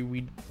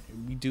 we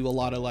do a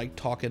lot of like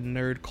talking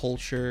nerd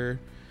culture,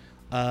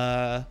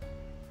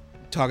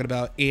 talking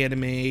about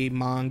anime,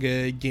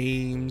 manga,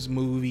 games,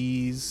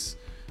 movies,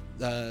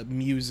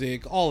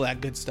 music, all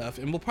that good stuff.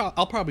 And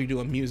I'll probably do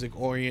a music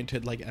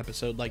oriented like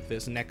episode like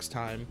this next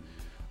time,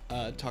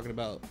 talking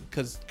about,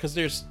 because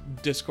there's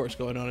discourse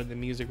going on in the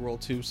music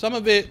world too. Some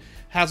of it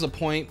has a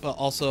point, but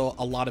also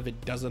a lot of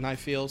it doesn't, I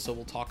feel. So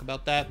we'll talk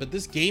about that. But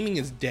this gaming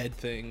is dead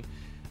thing,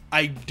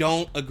 I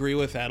don't agree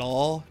with at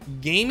all.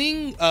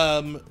 Gaming,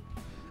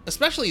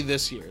 especially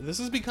this year, this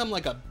has become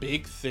like a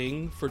big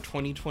thing for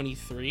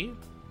 2023.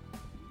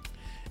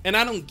 And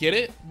I don't get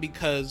it,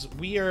 because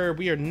we are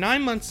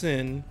 9 months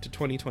into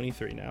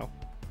 2023 now.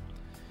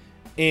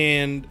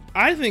 And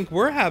I think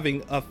we're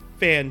having a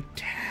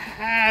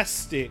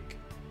fantastic,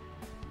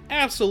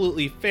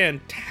 absolutely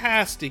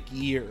fantastic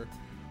year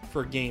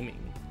for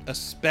gaming.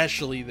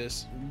 Especially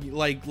this,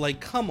 like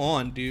come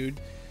on, dude.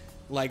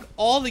 Like,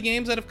 all the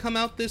games that have come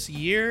out this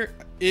year,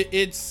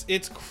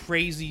 it's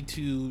crazy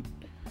to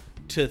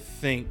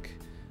think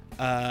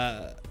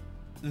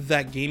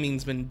that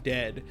gaming's been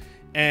dead.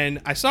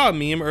 And I saw a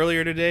meme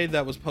earlier today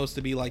that was supposed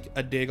to be like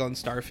a dig on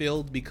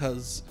Starfield,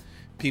 because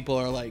people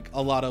are like,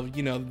 a lot of,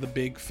 the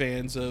big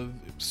fans of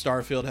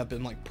Starfield have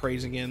been like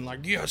praising it,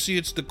 like, yeah, see,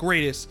 it's the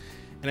greatest.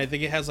 And I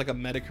think it has like a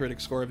Metacritic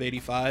score of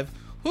 85.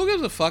 Who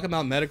gives a fuck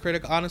about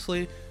Metacritic,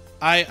 honestly?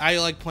 I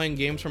like playing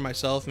games for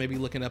myself, maybe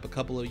looking up a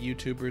couple of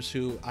YouTubers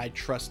who I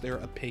trust their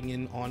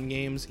opinion on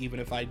games, even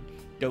if I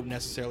don't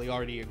necessarily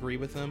already agree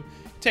with them.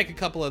 Take a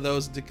couple of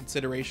those into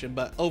consideration,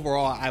 but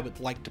overall I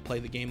would like to play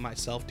the game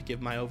myself to give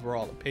my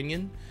overall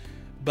opinion.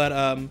 But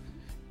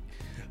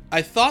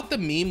I thought the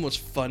meme was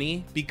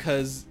funny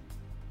because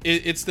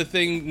it's the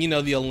thing,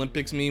 the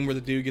Olympics meme where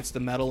the dude gets the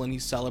medal and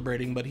he's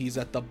celebrating, but he's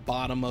at the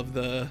bottom of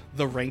the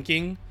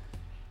ranking.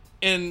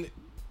 And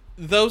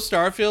though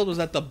Starfield was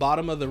at the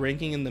bottom of the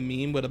ranking in the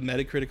meme with a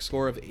Metacritic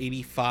score of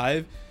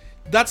 85,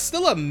 That's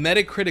still a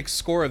Metacritic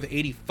score of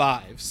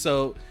 85.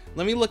 So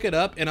let me look it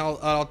up, and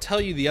I'll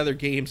tell you the other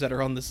games that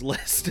are on this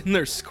list and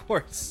their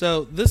scores.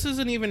 So this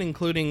isn't even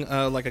including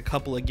like a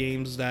couple of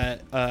games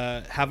that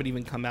haven't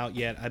even come out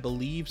yet. I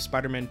believe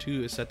Spider-Man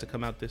 2 is set to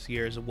come out this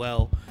year as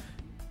well,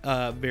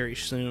 very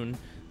soon.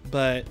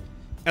 But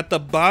at the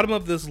bottom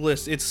of this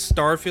list, it's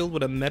Starfield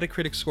with a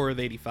Metacritic score of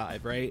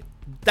 85, right?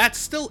 That's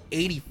still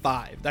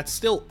 85. That's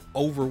still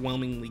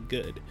overwhelmingly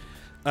good.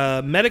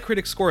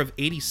 Metacritic score of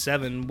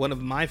 87, one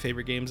of my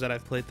favorite games that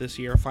I've played this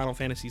year, Final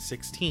Fantasy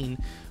 16,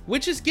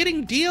 which is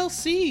getting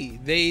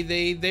DLC.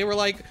 They were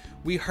like,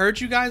 we heard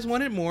you guys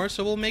wanted more,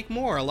 so we'll make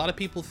more. A lot of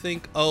people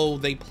think, oh,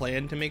 they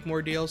planned to make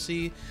more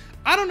DLC.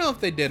 I don't know if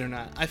they did or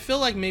not. I feel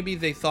like maybe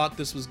they thought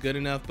this was good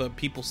enough, but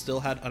people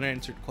still had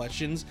unanswered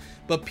questions.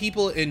 But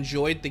people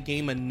enjoyed the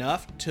game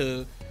enough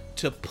to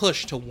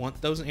push to want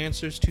those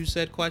answers to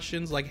said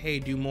questions. Like, hey,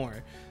 do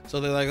more. So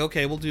they're like,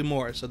 okay, we'll do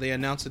more. So they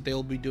announced that they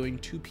will be doing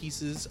 2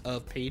 pieces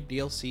of paid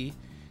DLC.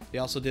 They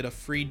also did a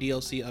free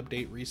DLC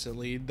update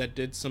recently that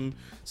did some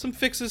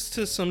fixes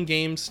to some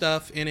game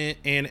stuff in it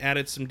and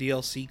added some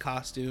DLC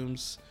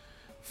costumes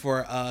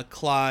for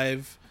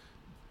Clive,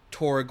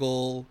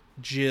 Torgal,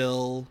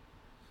 Jill,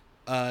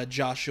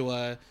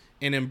 Joshua,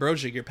 and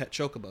Ambrosia, your pet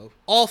chocobo.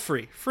 All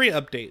free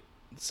update.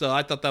 So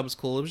I thought that was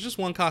cool. It was just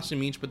 1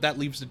 costume each, but that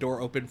leaves the door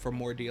open for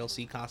more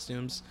DLC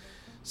costumes.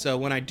 So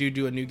when I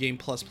do a New Game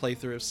Plus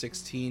playthrough of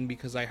 16,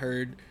 because I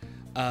heard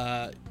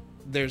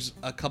there's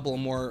a couple of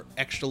more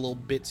extra little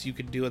bits you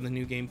could do in the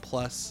New Game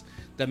Plus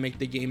that make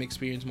the game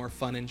experience more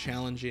fun and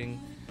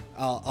challenging,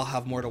 I'll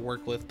have more to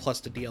work with, plus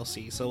the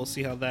DLC. So we'll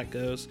see how that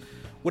goes.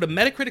 With a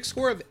Metacritic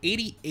score of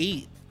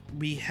 88,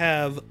 we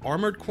have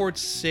Armored Core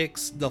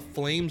 6, The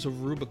Flames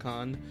of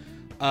Rubicon.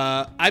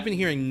 I've been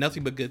hearing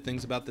nothing but good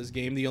things about this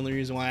game. The only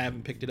reason why I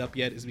haven't picked it up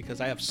yet is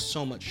because I have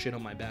so much shit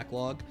on my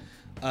backlog.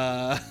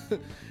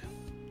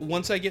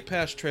 Once I get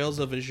past Trails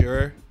of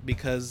Azure,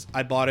 because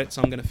I bought it,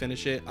 so I'm gonna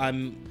finish it.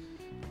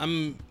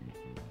 I'm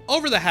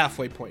over the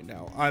halfway point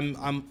now.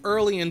 I'm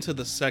early into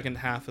the second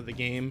half of the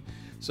game,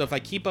 so if I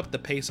keep up the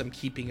pace I'm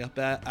keeping up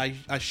at,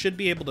 I should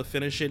be able to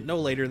finish it no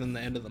later than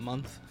the end of the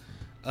month,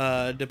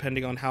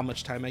 depending on how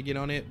much time I get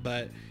on it.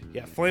 But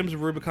yeah, Flames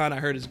of Rubicon I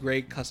heard is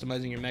great.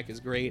 Customizing your mech is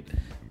great.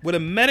 With a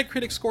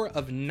Metacritic score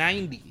of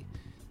 90,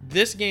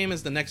 this game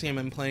is the next game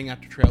I'm playing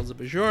after Trails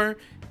of Azure.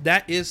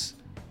 That is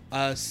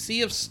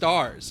Sea of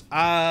Stars.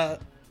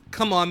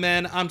 Come on,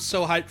 man. I'm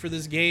so hyped for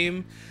this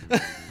game.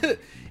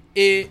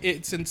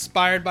 It's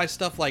inspired by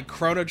stuff like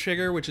Chrono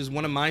Trigger, which is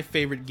one of my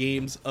favorite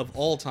games of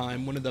all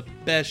time. One of the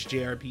best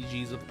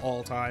JRPGs of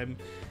all time.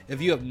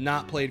 If you have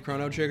not played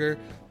Chrono Trigger,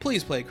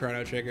 please play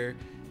Chrono Trigger.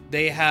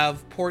 They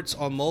have ports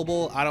on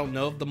mobile. I don't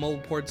know if the mobile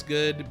port's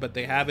good, but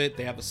they have it.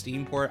 They have a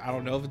Steam port. I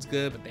don't know if it's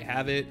good, but they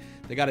have it.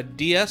 They got a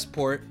DS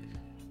port.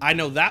 I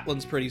know that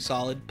one's pretty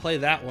solid. Play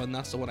that one.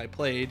 That's the one I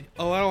played.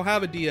 Oh, I don't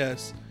have a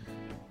DS.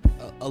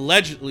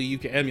 Allegedly, you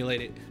can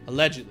emulate it.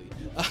 Allegedly.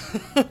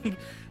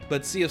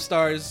 But Sea of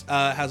Stars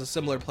has a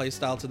similar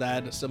playstyle to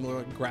that, a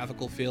similar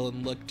graphical feel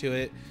and look to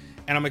it.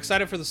 And I'm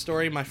excited for the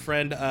story. My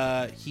friend,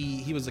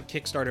 he was a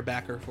Kickstarter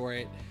backer for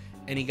it,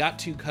 and he got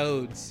 2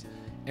 codes.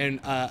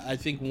 And I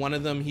think one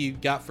of them he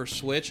got for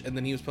Switch, and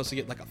then he was supposed to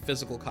get like a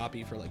physical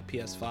copy for like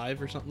PS5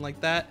 or something like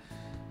that.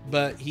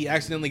 But he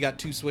accidentally got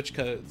 2 Switch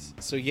codes,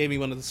 so he gave me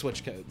one of the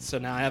Switch codes. So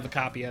now I have a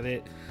copy of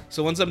it.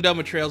 So once I'm done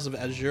with Trails of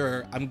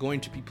Azure, I'm going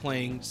to be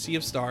playing Sea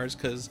of Stars,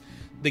 because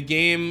the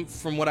game,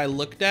 from what I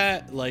looked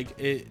at, like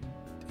it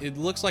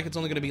looks like it's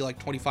only going to be like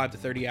 25 to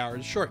 30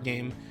 hours, short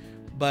game.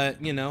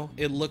 But, you know,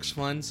 it looks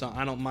fun, so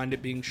I don't mind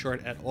it being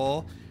short at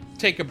all.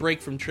 Take a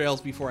break from Trails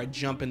before I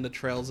jump into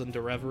Trails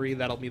into Reverie.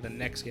 That'll be the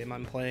next game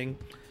I'm playing.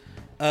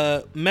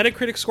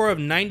 Metacritic score of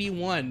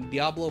 91,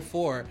 Diablo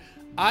 4.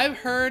 I've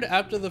heard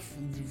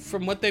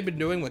from what they've been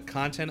doing with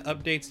content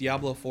updates,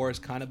 Diablo 4 has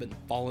kind of been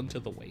fallen to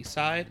the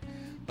wayside.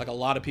 Like, a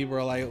lot of people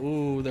are like,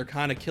 ooh, they're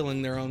kind of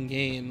killing their own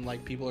game.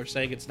 Like, people are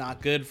saying it's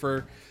not good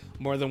for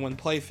more than one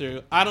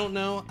playthrough. I don't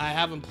know. I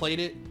haven't played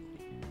it.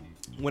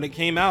 When it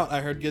came out,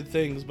 I heard good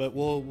things, but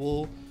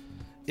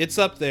it's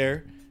up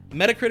there.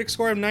 Metacritic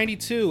score of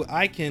 92.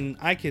 I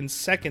can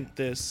second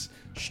this.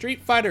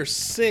 Street Fighter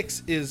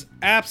 6 is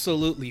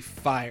absolutely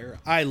fire.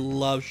 I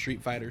love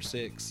Street Fighter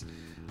 6.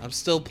 I'm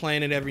still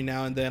playing it every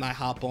now and then. I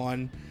hop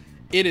on.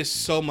 It is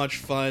so much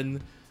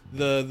fun.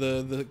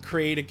 The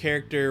create a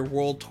character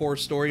world tour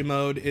story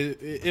mode.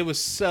 It was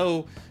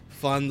so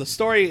fun. The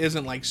story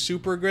isn't like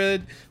super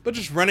good, but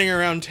just running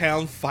around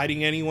town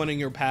fighting anyone in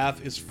your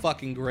path is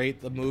fucking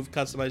great. The move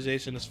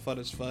customization is fun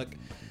as fuck.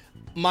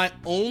 My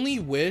only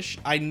wish,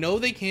 I know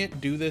they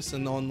can't do this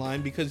in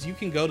online because you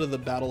can go to the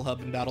battle hub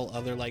and battle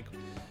other like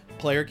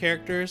player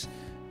characters,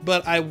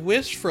 but I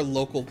wish for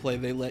local play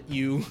they let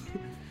you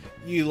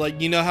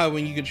you know how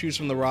when you can choose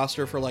from the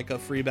roster for like a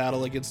free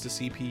battle against a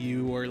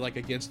CPU or like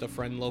against a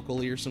friend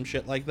locally or some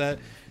shit like that,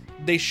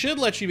 they should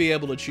let you be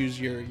able to choose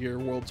your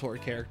world tour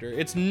character.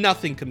 It's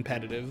nothing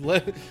competitive.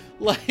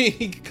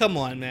 Like, come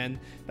on, man.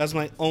 That's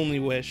my only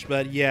wish.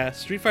 But yeah,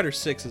 Street Fighter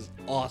 6 is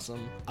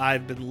awesome.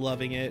 I've been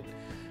loving it.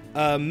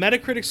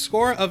 Metacritic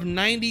score of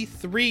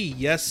 93.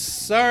 Yes,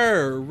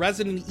 sir.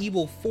 Resident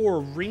Evil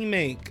 4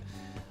 remake.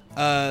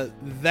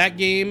 That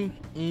game,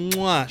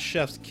 mwah,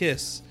 chef's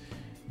kiss.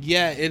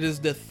 Yeah, it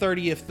is the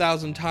 30th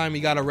thousand time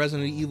you got a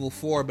Resident Evil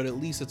 4, but at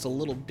least it's a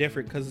little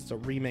different because it's a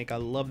remake. I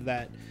love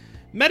that.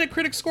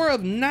 Metacritic score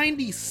of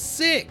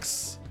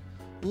 96.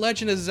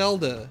 Legend of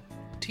Zelda,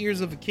 Tears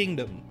of the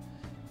Kingdom.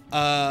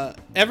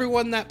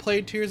 Everyone that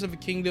played Tears of the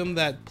Kingdom,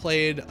 that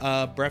played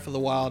Breath of the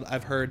Wild,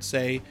 I've heard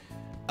say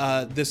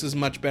this is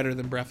much better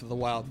than Breath of the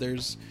Wild.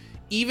 There's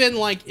even,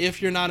 like,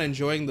 if you're not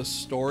enjoying the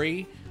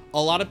story,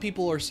 a lot of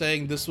people are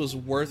saying this was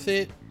worth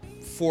it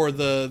for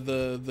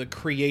the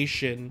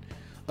creation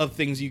of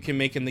things you can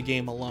make in the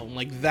game alone.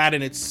 Like, that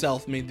in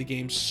itself made the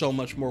game so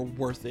much more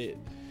worth it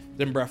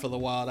than Breath of the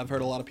Wild. I've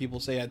heard a lot of people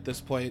say at this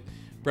point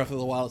Breath of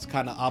the Wild is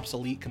kind of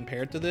obsolete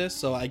compared to this,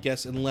 so I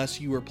guess unless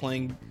you were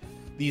playing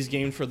these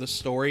games for the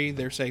story,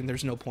 they're saying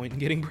there's no point in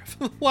getting Breath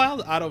of the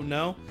Wild. I don't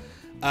know.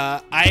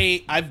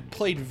 I've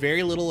played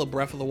very little of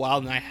Breath of the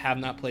Wild, and I have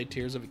not played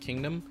Tears of the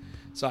Kingdom,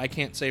 so I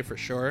can't say for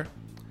sure.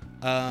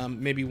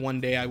 Maybe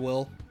one day I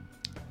will.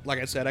 Like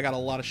I said, I got a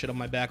lot of shit on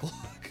my backlog.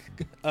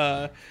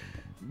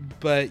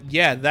 But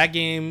yeah, that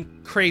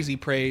game, crazy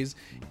praise.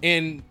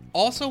 And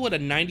also with a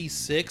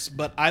 96,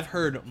 but I've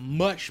heard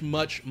much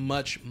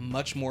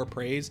more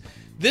praise.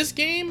 This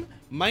game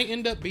might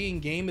end up being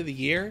Game of the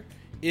Year.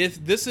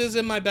 If this is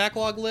in my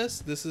backlog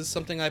list, this is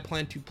something I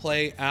plan to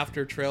play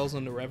after Trails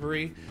into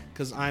Reverie,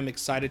 because I'm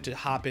excited to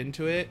hop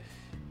into it.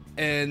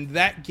 And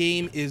that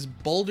game is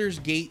Baldur's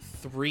Gate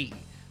 3.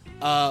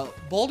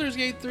 Baldur's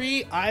Gate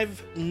 3,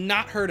 I've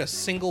not heard a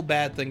single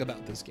bad thing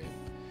about this game.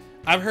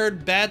 I've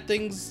heard bad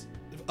things,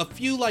 a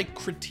few like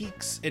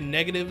critiques and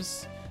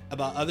negatives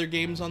about other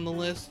games on the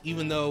list,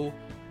 even though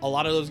a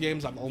lot of those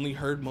games I've only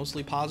heard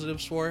mostly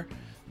positives for,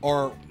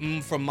 or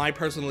from my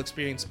personal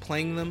experience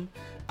playing them,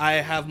 I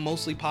have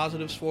mostly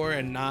positives for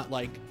and not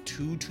like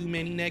too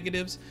many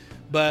negatives.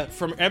 But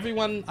from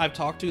everyone I've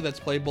talked to that's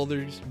played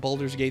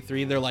Baldur's Gate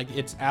 3, they're like,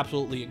 it's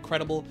absolutely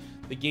incredible.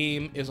 The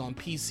game is on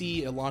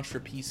PC. It launched for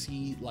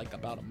PC like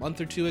about a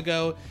month or two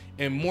ago,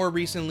 and more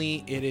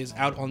recently it is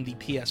out on the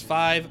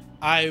PS5.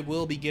 I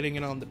will be getting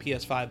it on the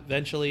PS5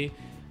 eventually.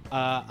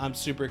 I'm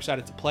super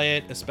excited to play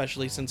it,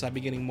 especially since I've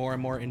been getting more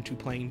and more into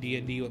playing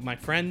D&D with my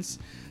friends.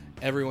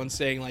 Everyone's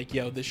saying like,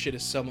 yo, this shit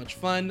is so much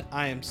fun.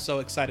 I am so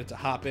excited to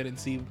hop in and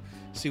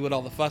see what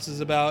all the fuss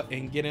is about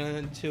and get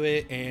into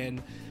it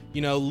and,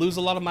 you know, lose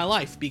a lot of my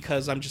life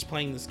because I'm just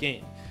playing this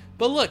game.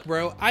 But look,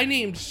 bro, I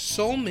named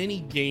so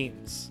many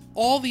games.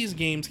 All these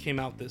games came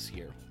out this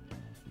year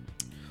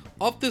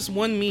off this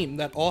one meme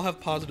that all have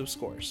positive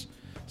scores.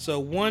 So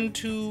 1,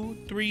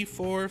 2, 3,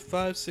 4,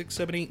 5, 6,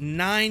 7, 8,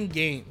 9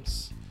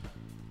 games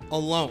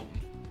alone.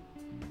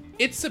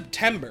 It's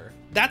September.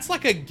 That's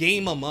like a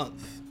game a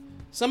month.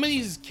 Some of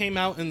these came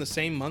out in the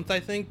same month, I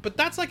think, but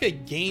that's like a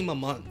game a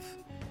month.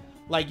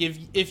 Like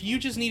if you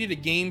just needed a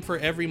game for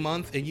every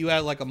month and you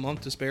had like a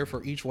month to spare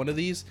for each one of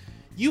these,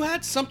 you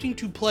had something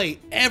to play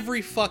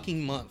every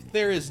fucking month.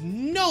 There is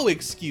no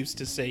excuse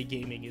to say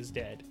gaming is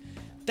dead.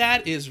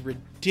 That is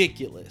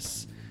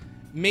ridiculous.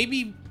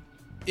 Maybe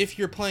if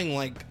you're playing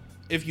like,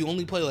 if you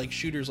only play like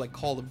shooters like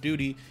Call of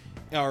Duty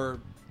or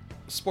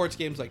sports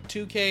games like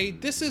 2K,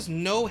 this is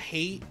no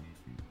hate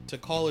to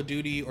Call of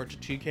Duty or to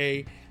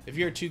 2K. If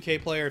you're a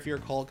 2K player, if you're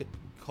a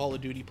Call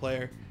of Duty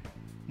player,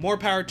 more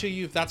power to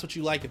you. If that's what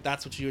you like, if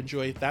that's what you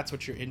enjoy, if that's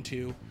what you're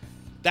into,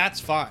 that's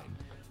fine.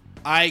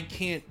 I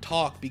can't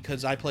talk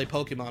because I play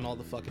Pokemon all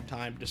the fucking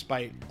time,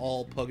 despite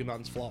all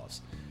Pokemon's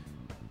flaws.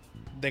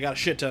 They got a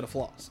shit ton of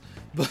flaws.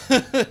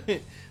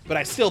 But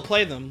I still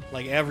play them,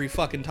 like, every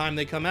fucking time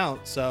they come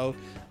out, so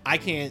I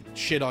can't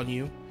shit on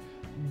you.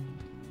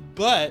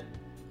 But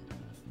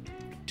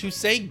to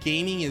say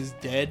gaming is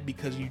dead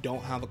because you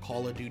don't have a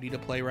Call of Duty to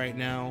play right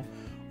now,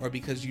 or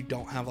because you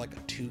don't have, like, a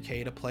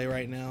 2K to play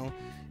right now,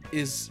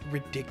 is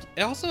ridiculous.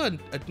 Also,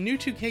 a new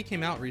 2K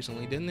came out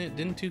recently, didn't it?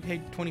 Didn't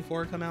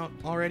 2K24 come out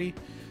already?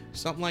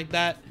 Something like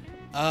that.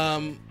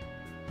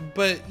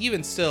 But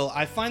even still,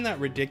 I find that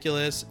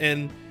ridiculous.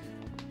 And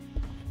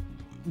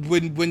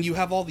when you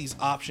have all these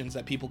options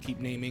that people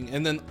keep naming,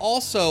 and then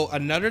also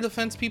another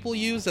defense people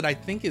use that I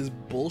think is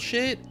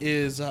bullshit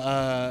is,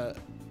 oh,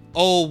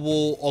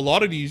 well, a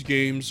lot of these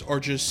games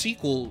are just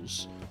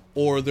sequels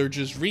or they're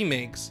just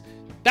remakes.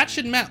 That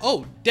shouldn't matter.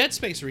 Oh, Dead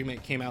Space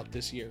remake came out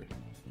this year.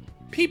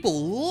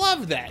 People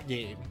love that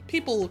game.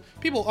 People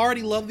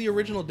already love the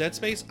original Dead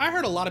Space. I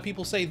heard a lot of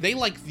people say they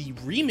like the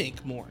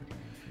remake more.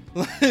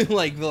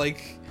 like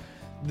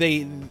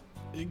they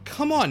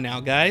come on now,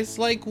 guys.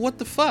 Like, what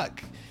the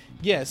fuck?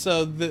 Yeah,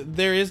 so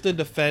there is the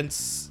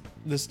defense,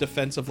 this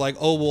defense of like,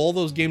 oh, well, all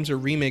those games are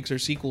remakes or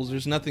sequels.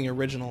 There's nothing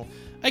original.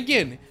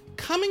 Again,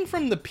 coming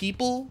from the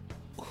people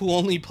who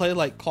only play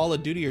like Call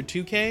of Duty or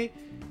 2K,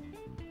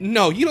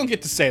 no, you don't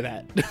get to say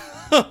that.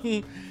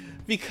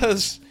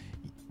 Because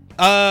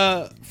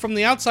from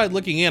the outside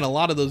looking in, a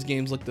lot of those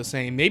games look the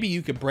same. Maybe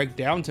you could break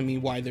down to me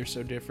why they're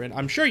so different.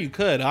 I'm sure you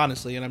could,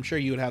 honestly, and I'm sure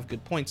you would have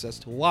good points as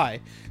to why,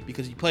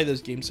 because you play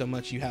those games so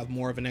much, you have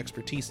more of an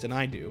expertise than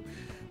I do.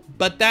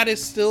 But that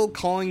is still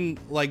calling,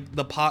 like,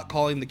 the pot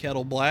calling the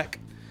kettle black.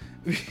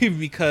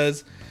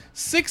 Because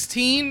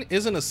 16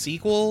 isn't a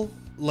sequel.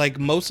 Like,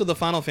 most of the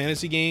Final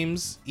Fantasy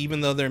games,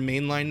 even though they're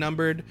mainline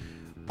numbered,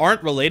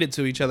 aren't related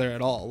to each other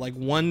at all. Like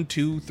 1,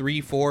 2,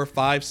 3, 4,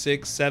 5,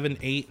 6, 7,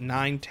 8,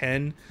 9,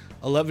 10,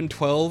 11,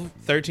 12,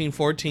 13,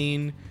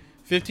 14,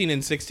 15,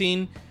 and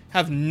 16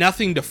 have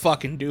nothing to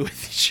fucking do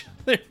with each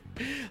other.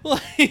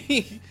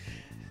 Like,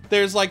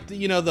 there's like,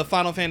 you know, the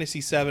Final Fantasy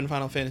 7,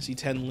 Final Fantasy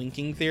 10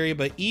 linking theory,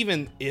 but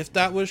even if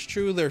that was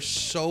true, they're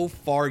so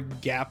far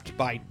gapped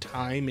by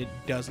time, it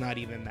does not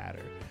even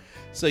matter.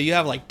 So you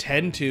have like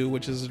 10-2,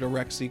 which is a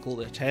direct sequel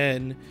to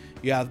 10.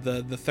 You have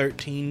the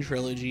 13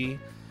 trilogy.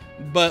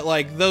 But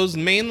like those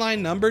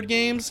mainline numbered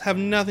games have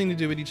nothing to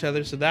do with each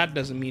other, so that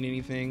doesn't mean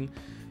anything.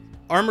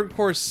 Armored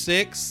Core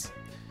 6,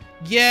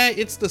 yeah,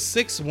 it's the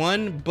 6th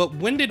one, but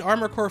when did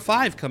Armored Core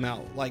 5 come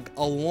out? Like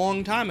a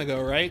long time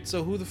ago, right?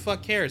 So who the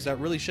fuck cares? That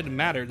really shouldn't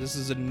matter. This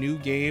is a new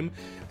game.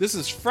 This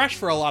is fresh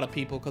for a lot of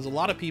people, because a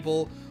lot of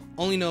people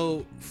only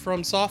know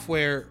From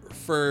Software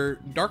for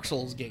Dark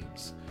Souls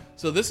games.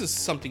 So this is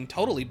something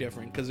totally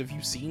different, because if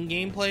you've seen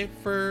gameplay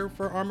for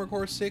Armored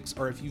Core 6,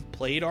 or if you've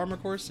played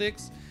Armored Core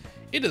 6,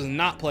 it does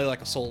not play like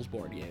a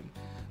Soulsborne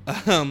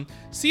game.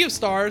 Sea of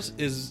Stars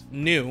is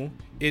new.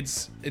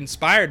 It's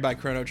inspired by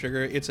Chrono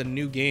Trigger. It's a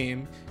new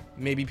game.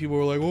 Maybe people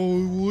were like,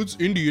 oh, well, it's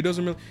indie. It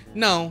doesn't really...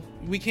 No,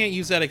 we can't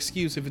use that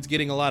excuse if it's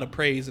getting a lot of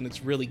praise and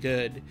it's really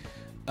good.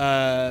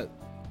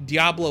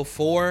 Diablo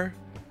 4.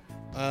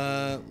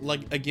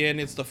 Like, again,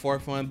 it's the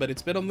 4th one, but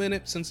it's been a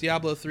minute since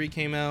Diablo 3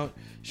 came out.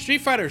 Street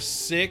Fighter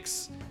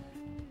 6...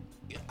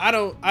 I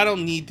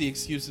don't need the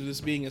excuse of this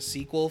being a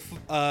sequel.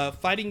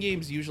 Fighting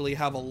games usually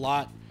have a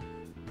lot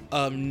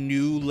of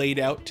new laid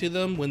out to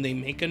them when they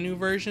make a new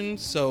version,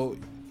 so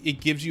it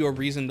gives you a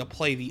reason to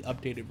play the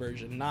updated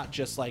version, not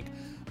just like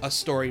a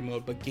story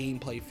mode, but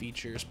gameplay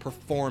features,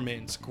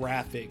 performance,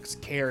 graphics,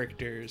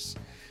 characters,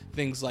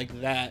 things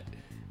like that.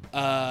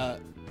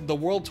 The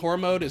World Tour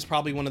mode is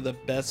probably one of the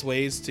best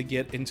ways to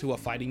get into a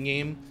fighting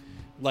game.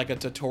 Like a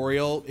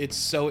tutorial, it's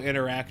so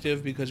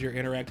interactive because you're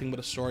interacting with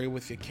a story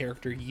with the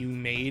character you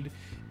made,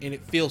 and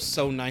it feels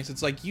so nice.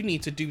 It's like, you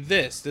need to do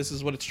this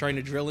is what it's trying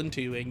to drill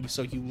into, and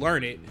so you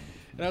learn it.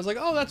 And I was like,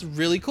 oh, that's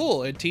really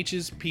cool. It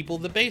teaches people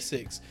the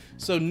basics,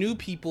 so new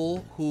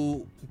people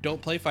who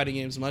don't play fighting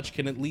games much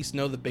can at least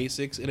know the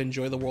basics and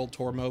enjoy the World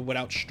Tour mode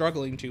without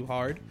struggling too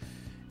hard.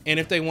 And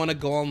if they want to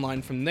go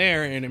online from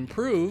there and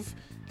improve,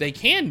 they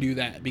can do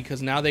that,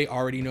 because now they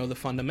already know the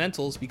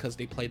fundamentals because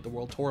they played the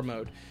World Tour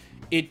mode.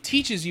 It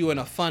teaches you in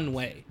a fun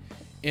way,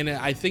 and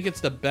I think it's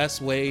the best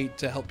way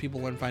to help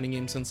people learn fighting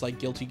games since like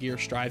Guilty Gear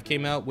Strive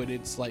came out, when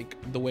it's like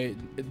the way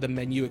the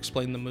menu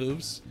explained the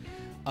moves.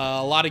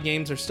 A lot of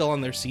games are still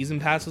on their season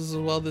passes as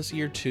well this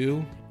year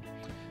too.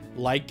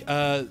 Like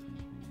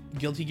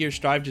Guilty Gear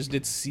Strive just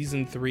did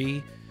season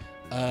 3.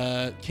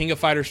 King of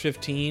Fighters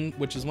 15,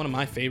 which is one of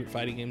my favorite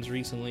fighting games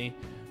recently,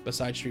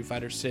 besides Street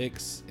Fighter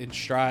 6 and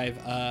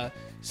Strive.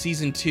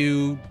 Season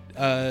 2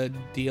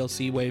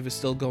 DLC wave is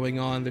still going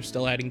on. They're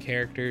still adding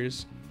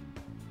characters.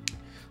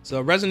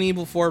 So Resident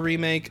Evil 4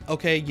 remake,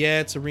 okay,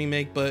 yeah, it's a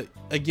remake, but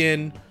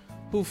again,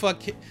 who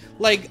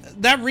like,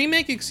 that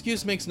remake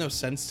excuse makes no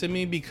sense to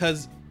me,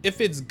 because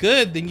if it's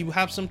good, then you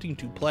have something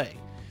to play.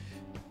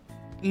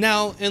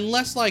 Now,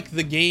 unless like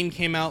the game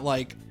came out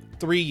like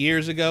 3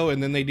 years ago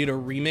and then they did a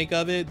remake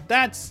of it,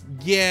 that's,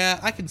 yeah,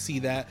 I can see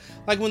that.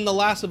 Like when The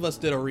Last of Us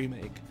did a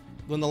remake.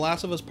 When The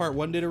Last of Us Part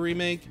 1 did a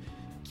remake,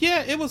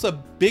 yeah, it was a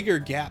bigger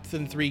gap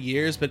than 3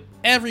 years, but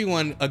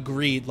everyone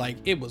agreed like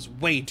it was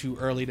way too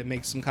early to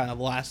make some kind of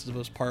Last of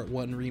Us Part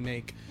 1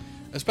 remake.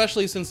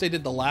 Especially since they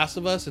did The Last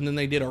of Us and then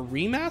they did a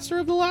remaster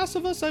of The Last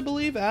of Us, I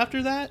believe,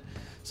 after that.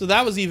 So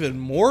that was even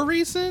more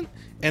recent.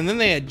 And then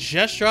they had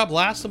just dropped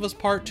Last of Us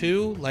Part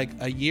 2 like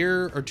a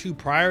year or two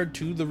prior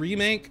to the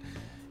remake.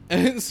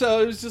 And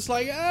so it was just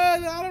like, I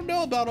don't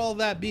know about all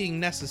that being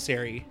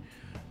necessary.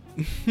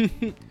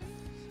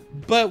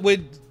 But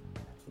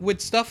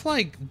with stuff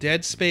like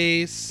Dead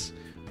Space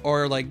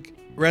or like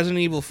Resident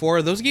Evil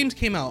 4, those games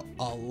came out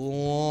a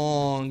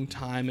long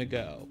time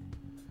ago.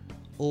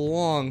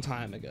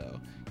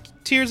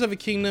 Tears of a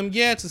Kingdom,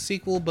 yeah, it's a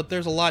sequel, but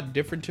there's a lot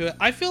different to it.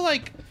 I feel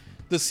like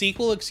the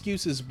sequel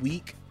excuse is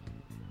weak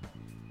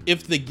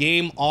if the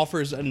game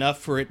offers enough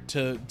for it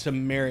to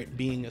merit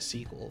being a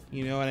sequel.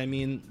 You know what I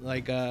mean?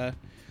 Like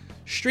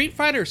Street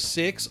Fighter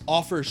 6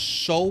 offers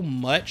so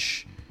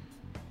much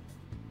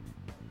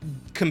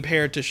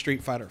compared to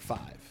Street Fighter 5.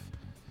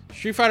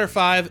 Street Fighter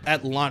 5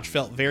 at launch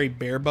felt very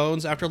bare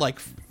bones. After like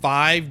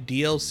 5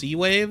 DLC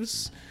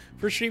waves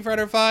for Street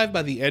Fighter 5,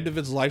 by the end of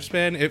its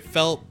lifespan, it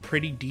felt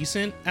pretty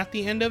decent at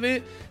the end of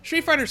it.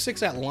 Street Fighter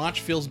 6 at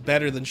launch feels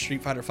better than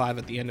Street Fighter 5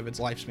 at the end of its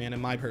lifespan, in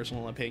my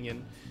personal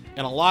opinion.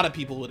 And a lot of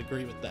people would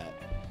agree with that.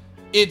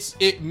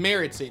 It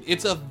merits it.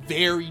 It's a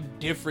very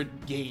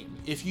different game.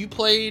 If you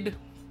played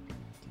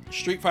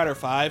Street Fighter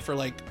 5 for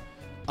like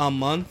a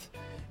month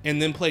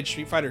and then played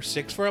Street Fighter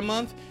 6 for a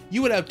month,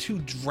 you would have two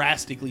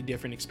drastically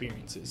different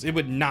experiences. It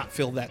would not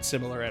feel that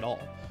similar at all.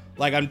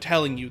 Like, I'm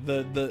telling you,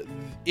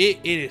 it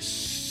is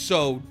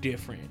so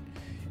different.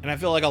 And I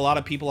feel like a lot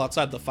of people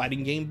outside the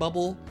fighting game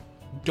bubble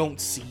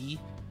don't see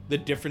the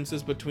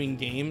differences between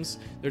games.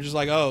 They're just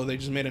like, oh, they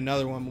just made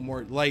another one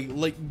more. Like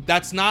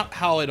that's not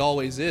how it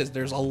always is.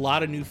 There's a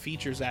lot of new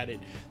features added.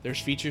 There's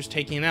features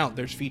taken out.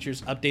 There's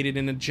features updated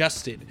and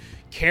adjusted.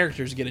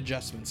 Characters get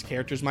adjustments.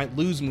 Characters might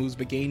lose moves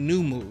but gain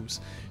new moves,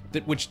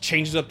 which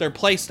changes up their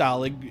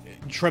playstyle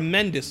like,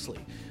 tremendously.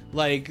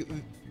 Like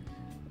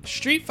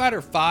Street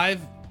Fighter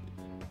 5.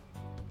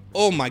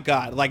 Oh my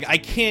god! Like I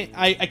can't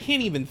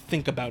even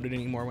think about it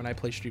anymore when I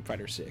play Street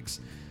Fighter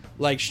 6.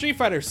 Like Street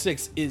Fighter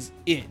 6 is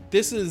it.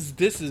 This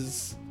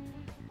is.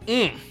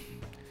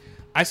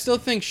 I still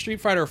think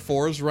Street Fighter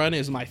 4's run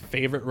is my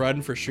favorite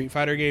run for Street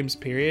Fighter games.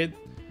 Period.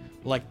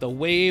 Like the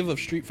wave of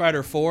Street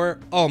Fighter 4.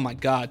 Oh my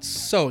god,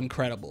 so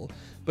incredible.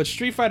 But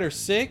Street Fighter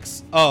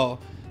 6. Oh,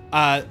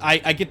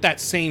 I get that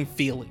same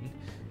feeling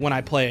when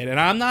I play it. And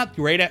I'm not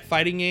great at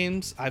fighting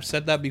games. I've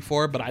said that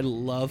before, but I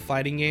love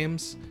fighting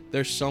games.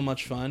 They're so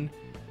much fun.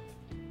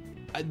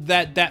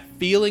 That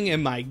feeling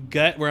in my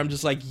gut where I'm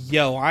just like,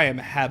 yo, I am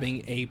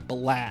having a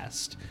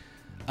blast.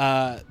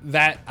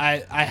 That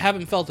I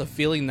haven't felt a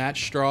feeling that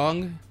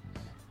strong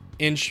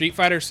in Street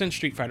Fighter since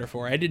Street Fighter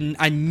 4.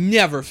 I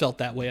never felt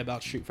that way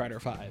about Street Fighter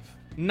 5.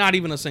 Not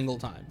even a single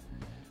time.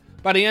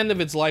 By the end of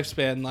its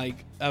lifespan,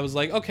 like I was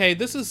like, okay,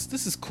 this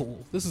is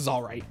cool. This is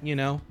all right, you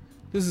know?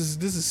 This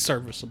is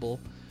serviceable.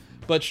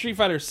 But Street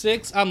Fighter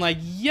 6, I'm like,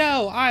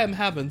 yo, I am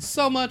having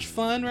so much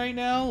fun right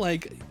now.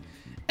 Like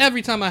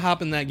every time I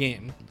hop in that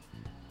game.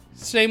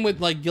 Same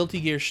with like Guilty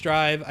Gear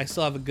Strive. I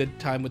still have a good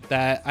time with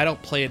that. I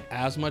don't play it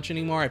as much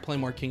anymore. I play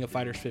more King of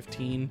Fighters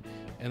 15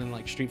 and then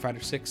like Street Fighter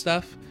 6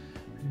 stuff.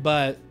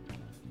 But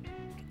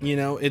you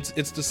know, it's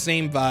the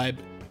same vibe.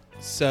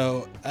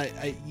 So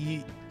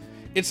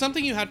it's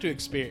something you have to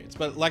experience.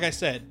 But like I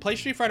said, play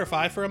Street Fighter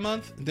 5 for a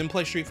month, then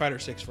play Street Fighter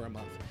 6 for a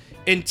month.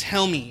 And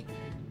tell me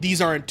these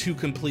aren't two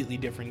completely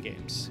different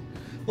games.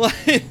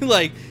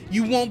 Like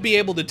you won't be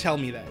able to tell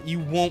me that. You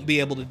won't be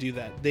able to do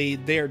that.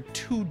 They are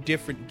two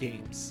different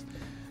games.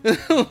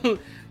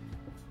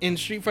 In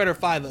Street Fighter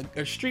 5,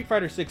 or Street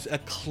Fighter 6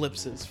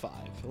 eclipses 5.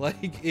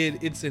 Like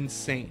it's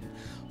insane.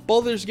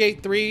 Baldur's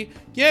Gate 3,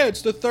 yeah,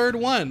 it's the third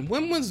one.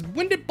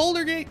 When did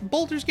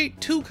Baldur's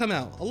Gate 2 come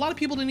out? A lot of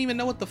people didn't even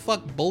know what the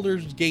fuck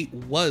Baldur's Gate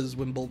was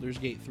when Baldur's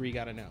Gate 3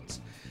 got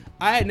announced.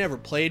 I had never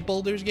played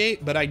Baldur's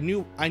Gate, but I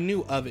knew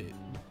of it.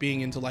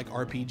 Being into like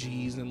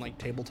RPGs and like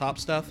tabletop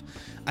stuff,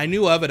 I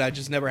knew of it. I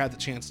just never had the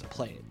chance to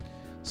play it.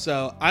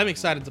 So I'm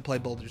excited to play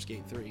Baldur's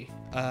Gate 3.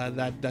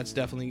 That's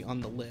definitely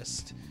on the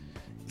list.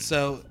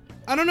 So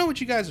I don't know what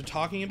you guys are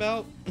talking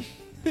about.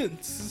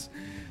 It's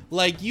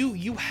like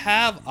you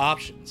have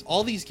options.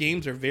 All these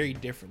games are very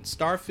different.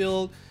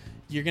 Starfield,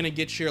 you're gonna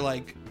get your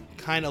like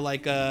kind of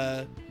like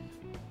a,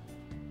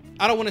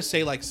 I don't want to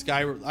say like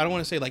I don't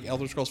want to say like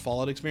Elder Scrolls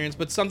Fallout experience,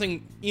 but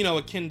something, you know,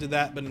 akin to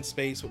that, but in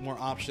space with more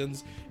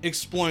options,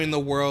 exploring the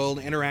world,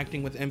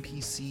 interacting with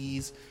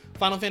NPCs.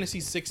 Final Fantasy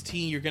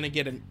 16, you're going to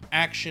get an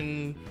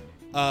action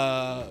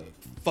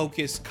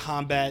focused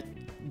combat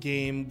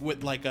game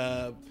with like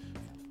a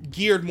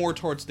geared more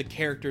towards the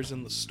characters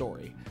and the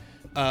story.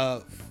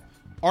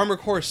 Armored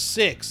Core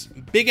 6,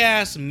 big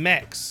ass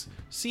mechs,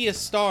 Sea of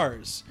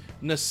Stars,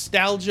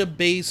 nostalgia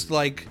based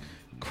like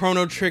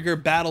Chrono Trigger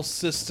battle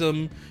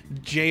system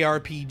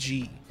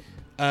JRPG.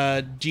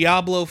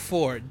 Diablo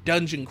 4,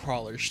 dungeon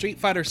crawler. Street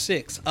Fighter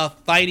 6, a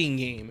fighting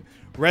game.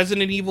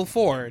 Resident Evil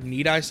 4,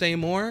 need I say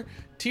more?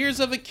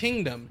 Tears of a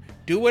Kingdom,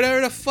 do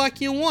whatever the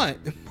fuck you want.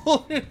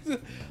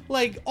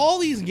 Like, all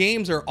these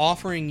games are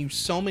offering you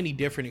so many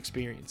different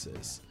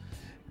experiences.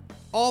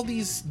 All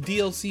these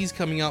DLCs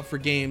coming out for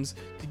games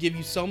to give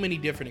you so many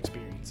different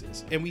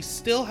experiences. And we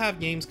still have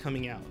games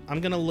coming out.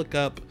 I'm gonna look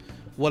up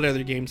what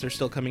other games are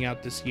still coming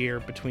out this year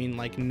between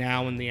like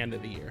now and the end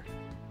of the year.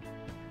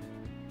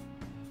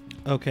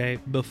 Okay,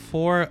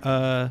 before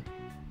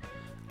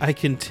I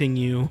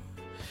continue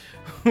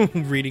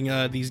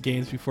reading these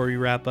games before we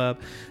wrap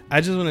up, I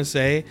just want to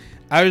say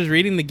I was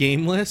reading the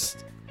game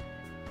list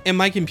and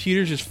my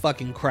computer just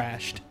fucking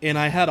crashed and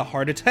I had a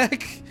heart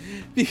attack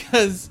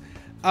because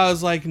I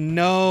was like,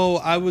 no,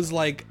 I was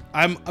like,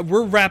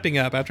 we're wrapping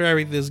up. After I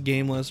read this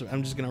game list,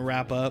 I'm just gonna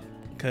wrap up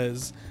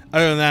because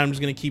other than that, I'm just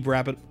gonna keep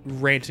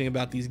ranting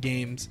about these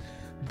games.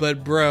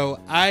 But bro,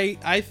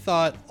 I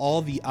thought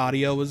all the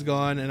audio was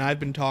gone, and I've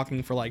been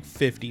talking for like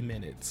 50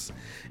 minutes.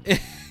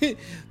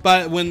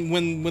 But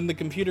when the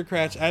computer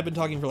crashed, I've been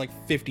talking for like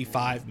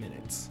 55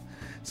 minutes.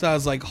 So I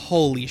was like,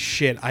 holy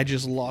shit, I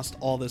just lost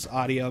all this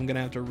audio. I'm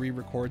gonna have to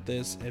re-record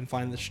this and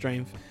find the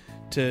strength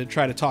to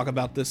try to talk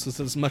about this with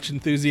as much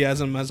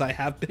enthusiasm as I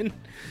have been.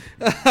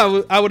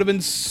 I would have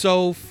been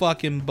so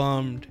fucking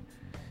bummed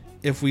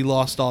if we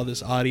lost all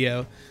this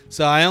audio.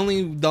 So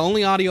the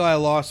only audio I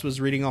lost was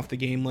reading off the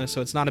game list,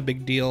 so it's not a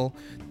big deal.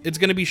 It's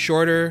going to be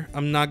shorter.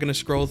 I'm not going to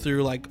scroll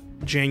through like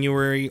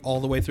January all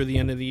the way through the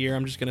end of the year.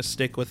 I'm just going to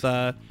stick with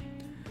the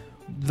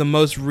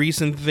most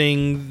recent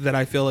thing that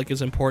I feel like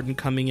is important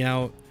coming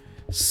out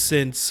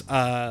since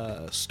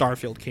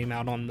Starfield came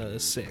out on the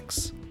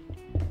 6th.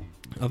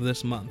 of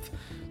this month.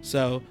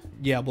 So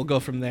yeah, we'll go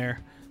from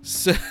there.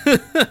 So,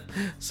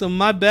 so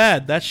my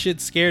bad. That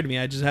shit scared me.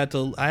 I had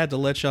to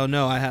let y'all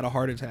know I had a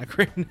heart attack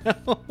right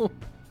now.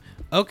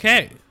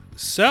 Okay.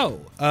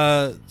 So,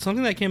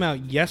 something that came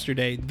out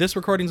yesterday, this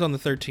recording's on the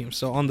 13th,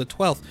 so on the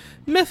 12th,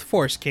 Myth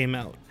Force came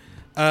out.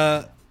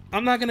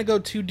 I'm not going to go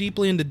too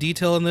deeply into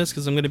detail in this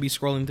because I'm going to be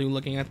scrolling through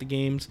looking at the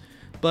games,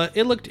 but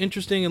it looked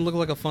interesting and looked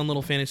like a fun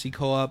little fantasy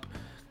co-op,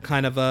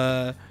 kind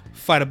of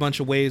fight a bunch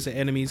of waves of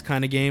enemies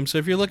kind of game. So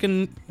if you're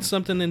looking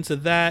something into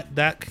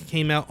that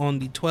came out on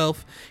the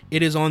 12th.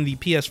 It is on the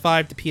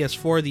PS5, the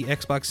PS4, the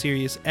Xbox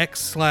Series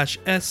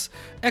X/S,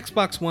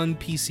 Xbox One,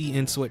 PC,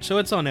 and Switch. So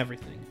it's on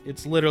everything.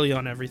 It's literally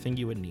on everything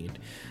you would need.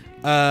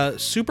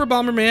 Super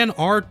Bomberman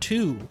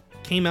R2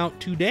 came out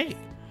today.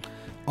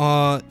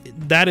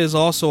 That is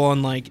also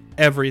on like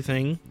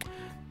everything.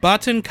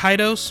 Baten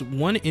Kaitos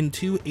 1 and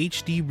 2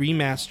 HD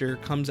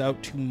Remaster comes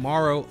out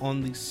tomorrow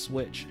on the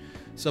Switch.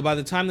 So by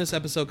the time this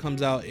episode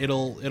comes out,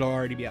 it'll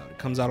already be out. It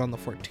comes out on the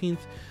 14th.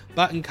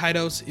 Baten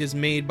Kaitos is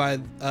made by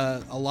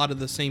a lot of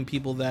the same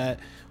people that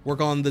work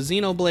on the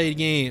Xenoblade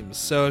games.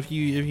 So if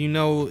you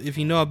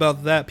know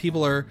about that,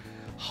 people are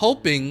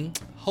hoping.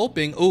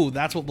 Oh,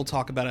 that's what we'll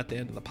talk about at the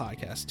end of the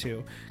podcast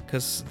too,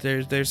 because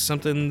there's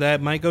something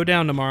that might go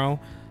down tomorrow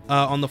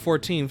on the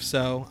 14th.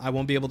 So I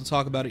won't be able to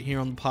talk about it here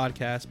on the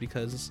podcast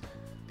because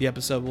the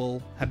episode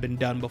will have been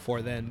done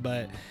before then.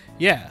 But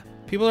yeah,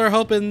 people are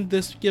hoping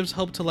this gives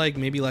hope to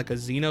maybe a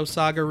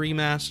Xenosaga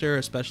remaster,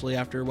 especially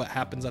after what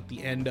happens at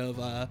the end of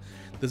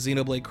the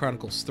Xenoblade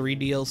Chronicles 3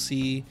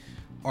 DLC,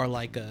 or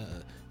a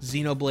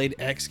Xenoblade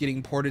X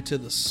getting ported to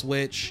the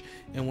Switch,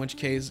 in which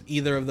case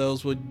either of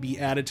those would be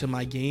added to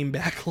my game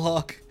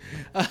backlog.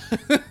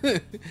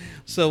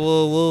 So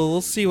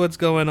we'll see what's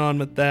going on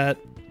with that.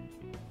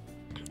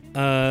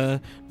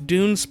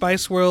 Dune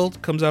Spice World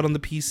comes out on the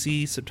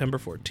PC September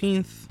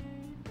 14th.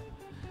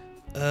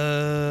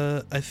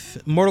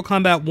 Mortal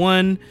Kombat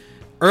 1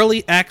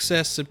 early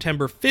access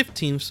September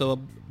 15th, so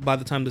by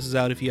the time this is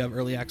out, if you have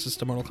early access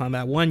to Mortal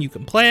Kombat 1, you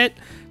can play it.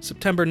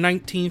 September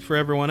 19th for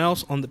everyone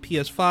else on the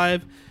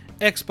PS5,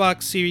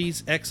 Xbox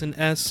Series X and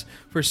S,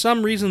 for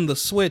some reason the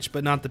Switch,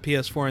 but not the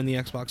PS4 and the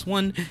Xbox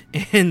One,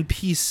 and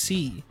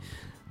PC.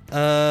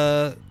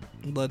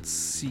 Let's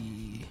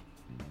see.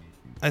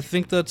 I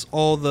think that's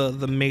all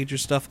the major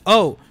stuff.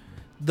 Oh,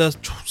 the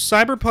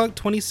Cyberpunk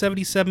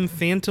 2077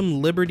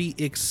 Phantom Liberty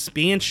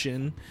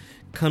expansion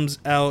comes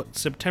out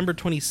September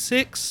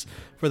 26th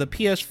for the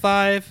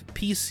PS5,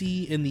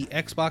 PC, and the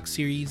Xbox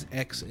Series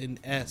X and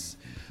S.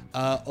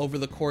 Over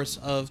the course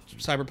of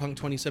Cyberpunk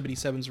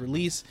 2077's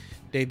release,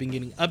 they've been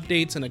getting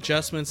updates and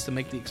adjustments to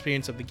make the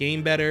experience of the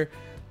game better.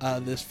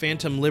 This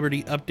Phantom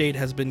Liberty update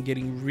has been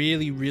getting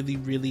really, really,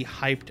 really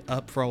hyped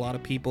up for a lot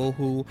of people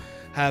who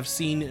have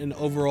seen an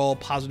overall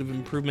positive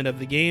improvement of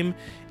the game,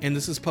 and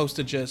this is supposed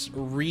to just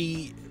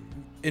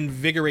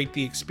reinvigorate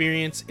the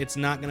experience. It's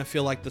not going to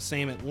feel like the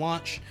same at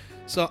launch.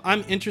 So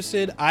I'm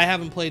interested. I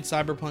haven't played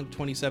Cyberpunk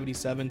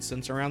 2077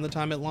 since around the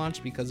time it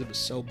launched because it was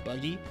so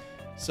buggy.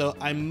 So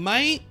I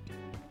might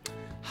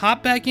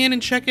hop back in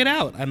and check it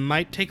out. I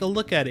might take a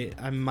look at it.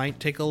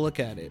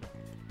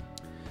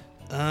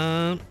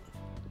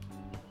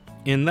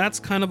 And that's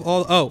kind of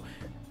all. Oh,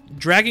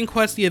 Dragon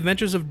Quest: The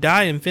Adventures of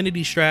Dai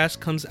Infinity Strash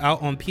comes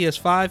out on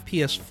PS5,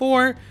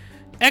 PS4,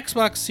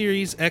 Xbox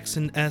Series X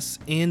and S,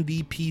 and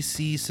the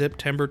PC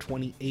September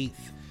 28th.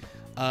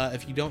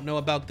 If you don't know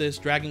about this,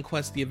 Dragon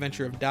Quest: The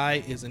Adventure of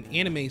Dai is an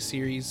anime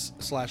series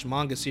 /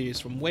 manga series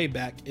from way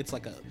back. It's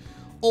like a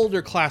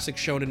older classic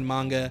shonen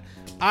manga.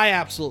 I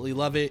absolutely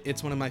love it.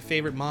 It's one of my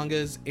favorite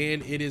mangas,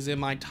 and it is in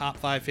my top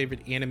 5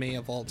 favorite anime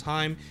of all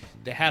time.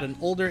 They had an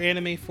older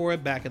anime for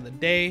it back in the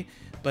day,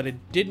 but it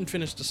didn't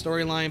finish the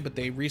storyline. But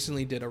they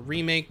recently did a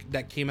remake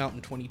that came out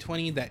in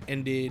 2020 that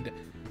ended,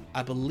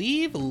 I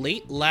believe,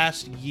 late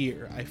last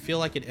year. I feel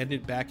like it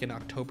ended back in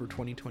October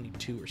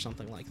 2022 or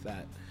something like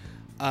that.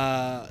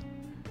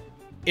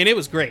 And it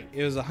was great.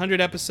 It was 100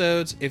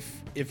 episodes.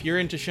 If you're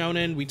into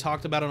shonen, we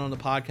talked about it on the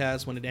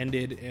podcast when it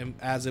ended and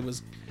as it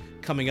was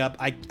coming up.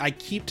 I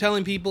keep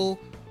telling people,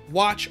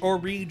 watch or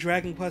read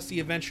Dragon Quest: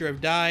 The Adventure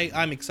of Dai.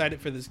 I'm excited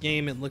for this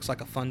game. It looks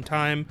like a fun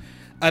time.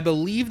 I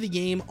believe the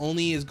game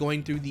only is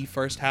going through the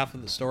first half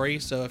of the story,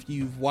 so if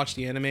you've watched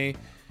the anime,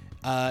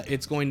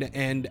 it's going to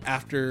end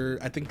after,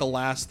 I think the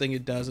last thing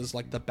it does is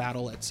the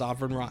battle at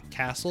Sovereign Rock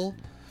Castle.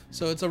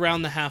 So it's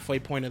around the halfway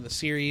point of the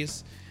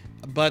series.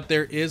 But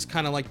there is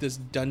kind of this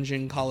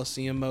dungeon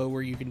coliseum mode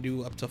where you can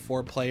do up to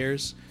 4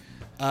 players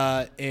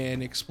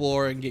and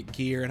explore and get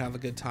gear and have a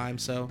good time.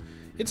 So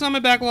it's on my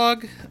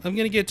backlog. I'm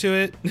going to get to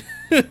it.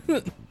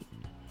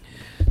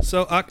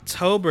 So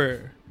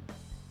October,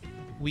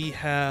 we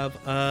have,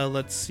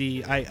 let's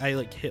see.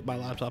 I hit my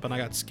laptop and I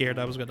got scared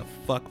I was going to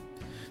fuck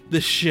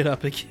this shit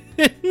up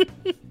again.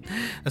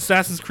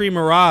 Assassin's Creed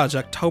Mirage,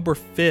 October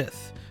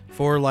 5th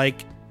for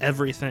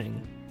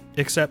everything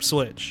except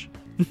Switch.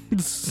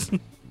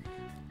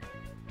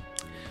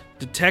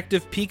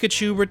 Detective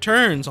Pikachu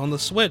returns on the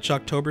Switch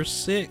October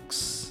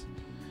 6th.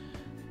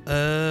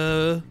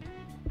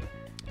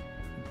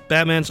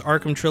 Batman's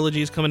Arkham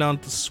Trilogy is coming out on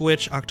the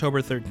Switch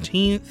October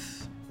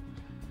 13th.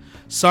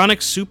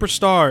 Sonic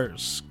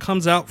Superstars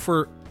comes out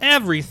for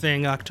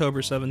everything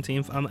October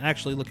 17th. I'm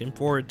actually looking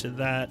forward to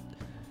that.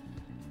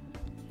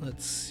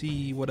 Let's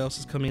see what else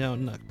is coming out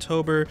in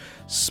October.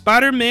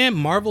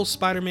 Marvel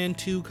Spider-Man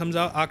 2 comes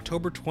out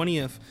October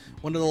 20th.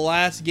 One of the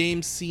last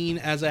games seen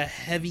as a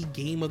heavy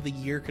Game of the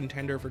Year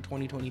contender for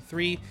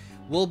 2023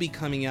 will be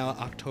coming out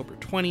October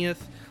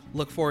 20th.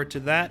 Look forward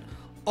to that.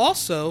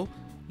 Also,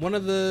 one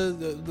of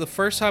the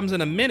first times in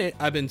a minute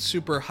I've been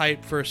super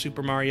hyped for a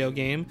Super Mario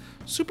game.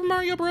 Super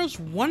Mario Bros.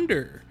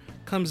 Wonder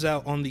comes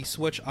out on the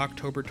Switch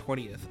October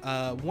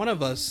 20th. One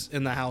of us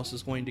in the house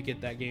is going to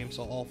get that game,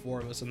 so all four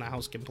of us in the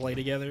house can play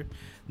together.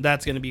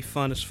 That's going to be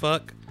fun as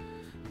fuck.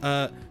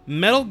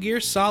 Metal Gear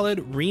Solid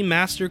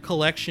Remaster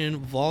Collection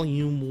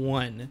Volume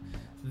 1.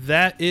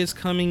 That is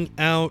coming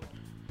out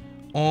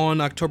on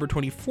October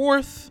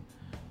 24th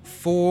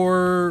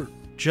for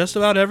just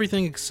about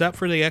everything except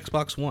for the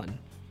Xbox One.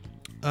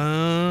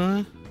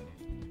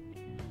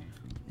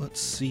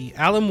 Let's see.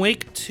 Alan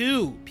Wake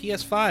 2,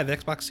 PS5,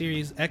 Xbox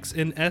Series X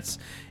and S,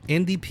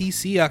 and the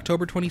PC,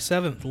 October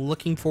 27th.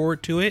 Looking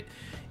forward to it.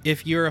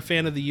 If you're a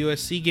fan of the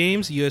USC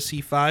games,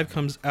 USC 5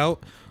 comes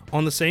out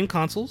on the same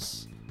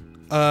consoles.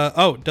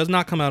 It does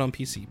not come out on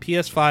PC.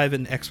 PS5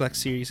 and Xbox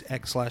Series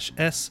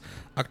X/S,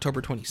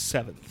 October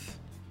 27th.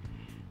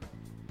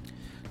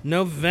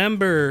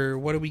 November.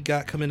 What do we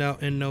got coming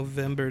out in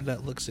November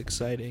that looks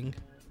exciting?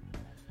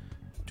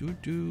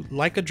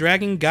 Like a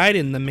Dragon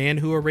Gaiden, The Man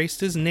Who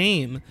Erased His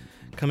Name.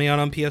 Coming out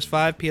on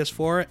PS5,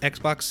 PS4,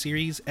 Xbox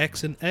Series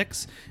X and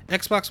X,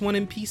 Xbox One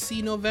and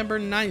PC November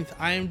 9th.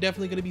 I am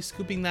definitely going to be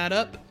scooping that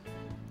up.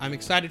 I'm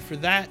excited for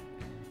that.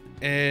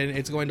 And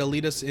it's going to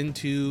lead us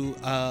into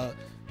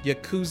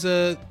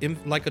Yakuza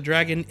Like a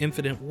Dragon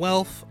Infinite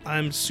Wealth.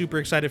 I'm super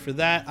excited for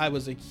that. I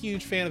was a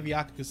huge fan of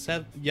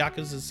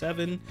Yakuza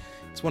 7.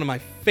 It's one of my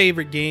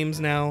favorite games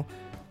now.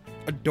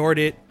 Adored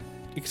it.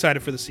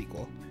 Excited for the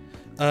sequel.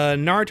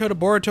 Naruto to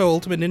Boruto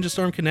Ultimate Ninja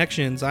Storm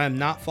Connections. I am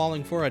not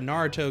falling for a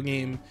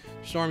Naruto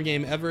Storm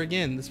game ever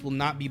again. This will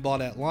not be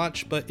bought at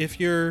launch, but if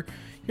you're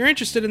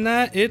interested in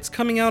that, it's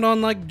coming out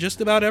on like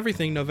just about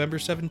everything November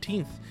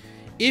 17th.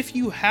 If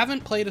you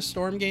haven't played a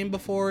Storm game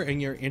before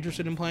and you're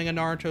interested in playing a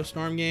Naruto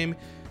Storm game,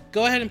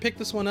 go ahead and pick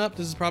this one up.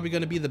 This is probably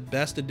going to be the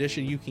best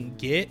edition you can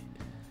get.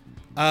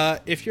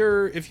 If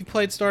you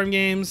played Storm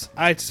games,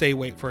 I'd say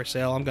wait for a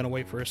sale. I'm going to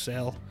wait for a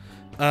sale.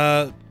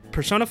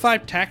 Persona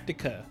 5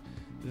 Tactica.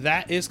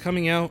 That is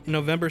coming out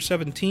November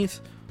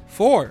 17th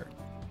for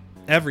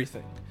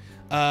everything.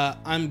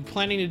 I'm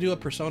planning to do a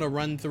Persona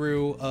run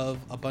through of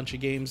a bunch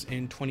of games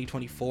in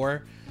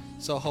 2024.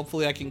 So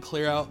hopefully I can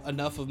clear out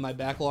enough of my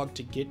backlog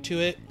to get to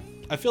it.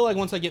 I feel like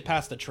once I get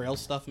past the trail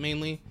stuff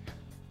mainly,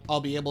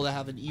 I'll be able to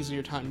have an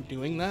easier time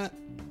doing that.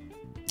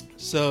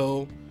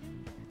 So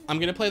I'm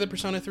going to play the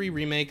Persona 3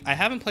 remake. I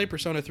haven't played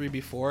Persona 3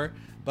 before,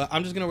 but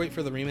I'm just going to wait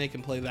for the remake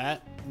and play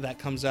that. That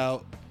comes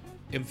out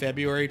in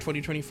February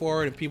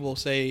 2024, and if people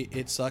say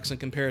it sucks in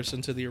comparison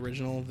to the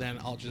original, then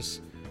I'll just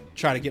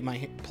try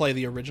to play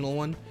the original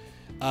one.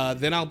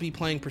 Then I'll be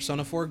playing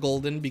Persona 4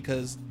 Golden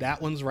because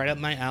that one's right up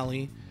my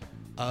alley.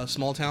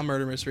 Small Town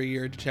Murder Mystery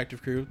or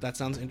Detective Crew. That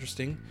sounds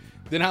interesting.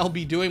 Then I'll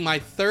be doing my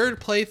third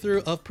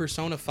playthrough of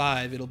Persona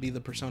 5. It'll be the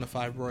Persona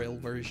 5 Royal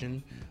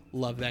version.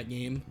 Love that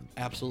game.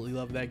 Absolutely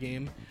love that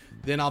game.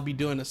 Then I'll be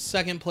doing a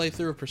second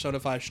playthrough of Persona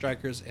 5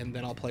 Strikers, and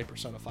then I'll play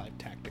Persona 5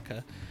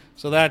 Tactica.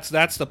 So that's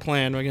the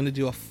plan. We're going to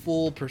do a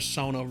full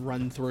Persona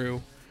run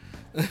through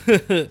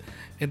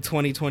in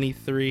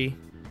 2023,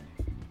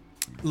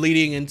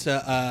 leading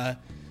into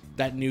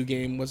that new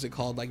game. What's it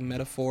called? Like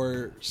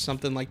Metaphor,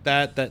 something like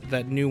that.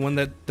 That new one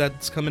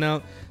that's coming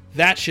out.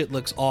 That shit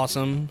looks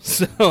awesome.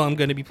 So I'm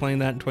going to be playing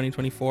that in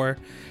 2024.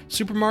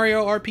 Super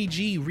Mario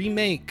RPG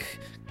Remake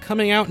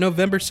coming out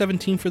November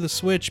 17th for the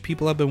Switch.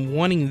 People have been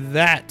wanting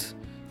that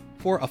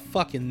for a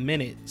fucking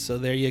minute, so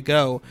there you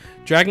go.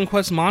 Dragon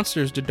Quest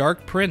Monsters The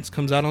Dark Prince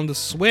comes out on the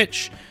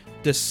Switch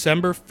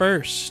December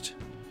 1st.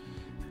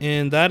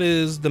 And that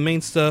is the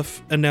main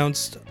stuff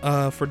announced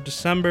for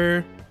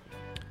December.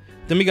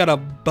 Then we got a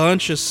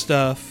bunch of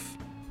stuff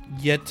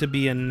yet to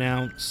be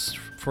announced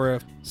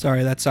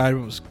sorry, that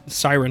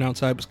siren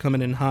outside was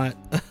coming in hot.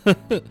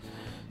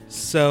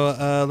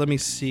 So let me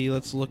see.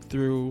 Let's look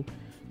through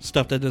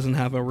stuff that doesn't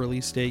have a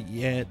release date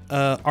yet.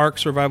 Ark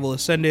Survival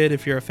Ascended,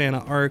 if you're a fan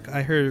of Ark.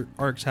 I heard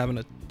Ark's having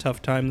a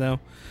tough time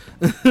though.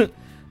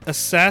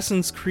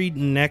 Assassin's Creed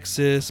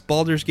Nexus,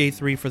 Baldur's Gate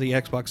 3 for the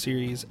Xbox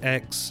Series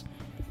X.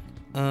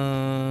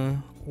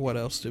 What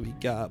else do we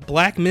got?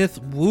 Black Myth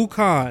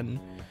Wukong.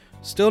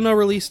 Still no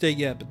release date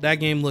yet, but that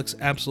game looks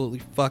absolutely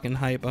fucking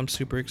hype. I'm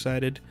super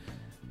excited.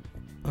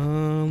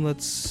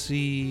 Let's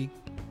see.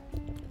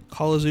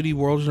 Call of Duty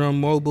Warzone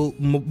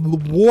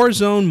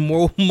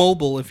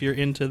Mobile, if you're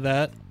into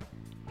that.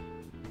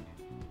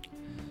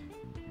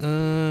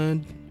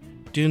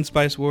 Dune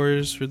Spice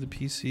Wars for the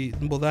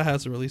PC. Well, that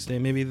has a release date.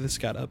 Maybe this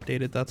got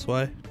updated, that's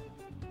why.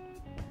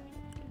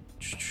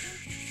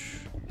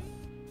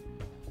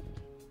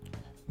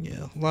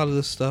 Yeah, lot of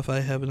this stuff I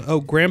haven't. Oh,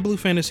 Grand Blue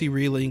Fantasy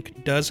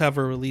Relink does have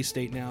a release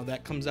date now.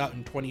 That comes out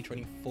in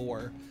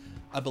 2024.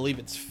 I believe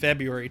it's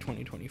February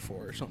 2024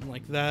 or something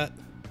like that.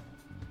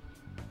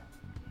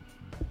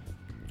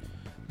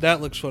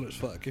 That looks fun as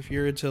fuck. If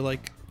you're into,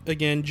 like,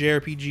 again,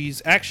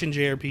 JRPGs, action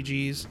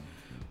JRPGs,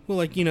 well,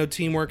 like, you know,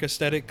 teamwork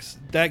aesthetics,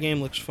 that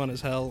game looks fun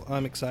as hell.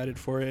 I'm excited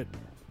for it.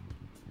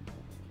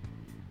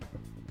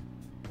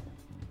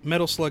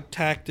 Metal Slug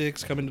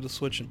Tactics coming to the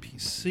Switch and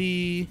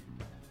PC.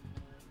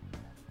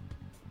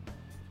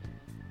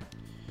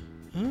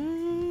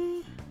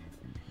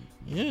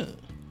 Yeah.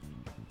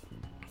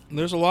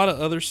 There's a lot of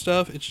other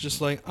stuff. It's just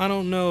like, I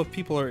don't know if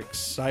people are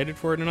excited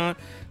for it or not.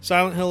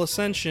 Silent Hill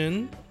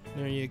Ascension.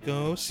 There you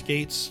go.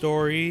 Skate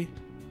Story.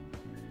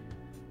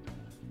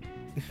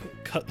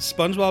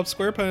 SpongeBob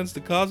SquarePants,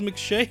 The Cosmic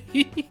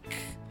Shake.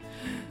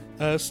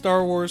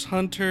 Star Wars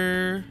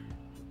Hunter.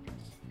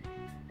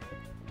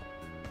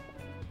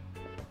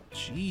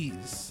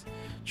 Jeez.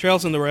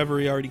 Trails in the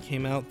Reverie already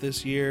came out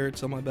this year.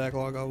 It's on my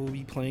backlog. I will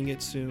be playing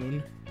it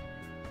soon.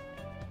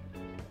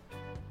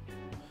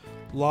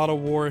 A lot of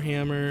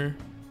Warhammer.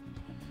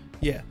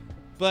 Yeah.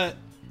 But,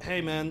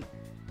 hey man,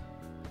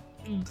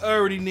 I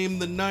already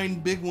named the 9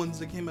 big ones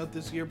that came out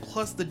this year,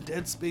 plus the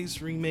Dead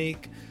Space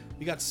remake.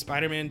 We got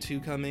Spider-Man 2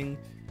 coming.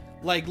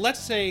 Like, let's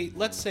say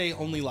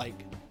only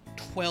like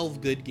 12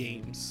 good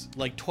games,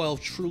 like 12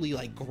 truly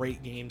like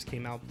great games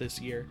came out this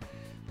year.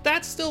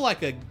 That's still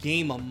like a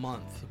game a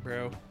month,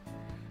 bro.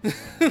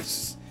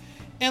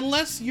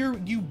 Unless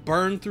you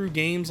burn through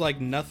games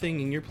like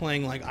nothing and you're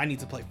playing like, I need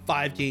to play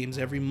 5 games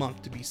every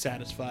month to be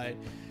satisfied,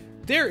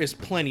 there is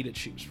plenty to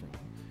choose from,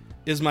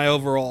 is my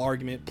overall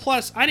argument.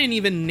 Plus, I didn't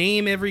even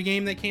name every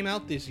game that came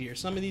out this year.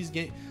 Some of these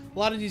games, a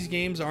lot of these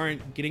games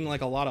aren't getting like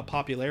a lot of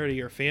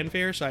popularity or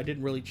fanfare, so I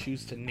didn't really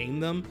choose to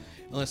name them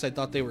unless I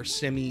thought they were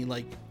semi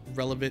like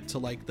relevant to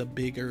like the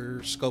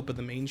bigger scope of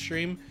the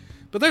mainstream.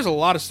 But there's a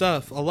lot of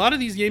stuff. A lot of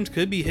these games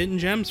could be hidden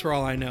gems for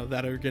all I know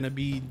that are going to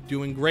be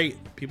doing great.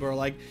 People are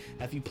like,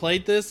 have you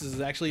played this? This is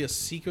actually a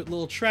secret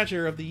little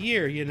treasure of the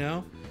year, you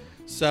know?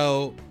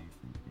 So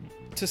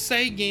to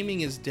say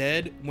gaming is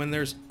dead when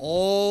there's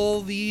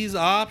all these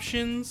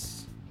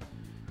options,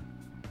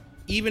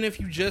 even if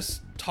you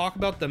just talk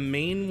about the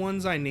main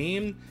ones I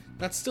named,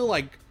 that's still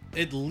like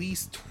at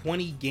least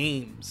 20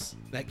 games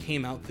that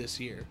came out this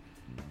year.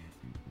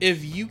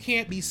 If you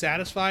can't be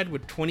satisfied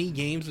with 20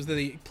 games,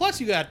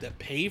 plus you got to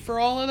pay for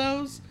all of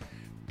those,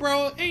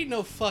 bro, ain't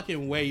no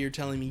fucking way you're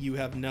telling me you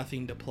have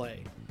nothing to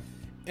play.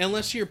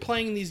 Unless you're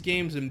playing these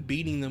games and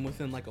beating them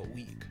within like a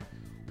week.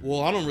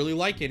 Well, I don't really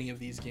like any of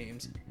these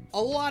games.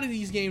 A lot of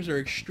these games are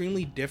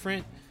extremely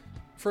different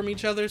from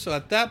each other, so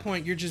at that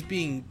point you're just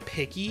being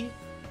picky.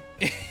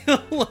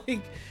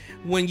 Like,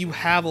 when you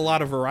have a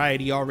lot of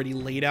variety already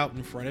laid out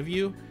in front of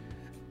you,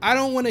 I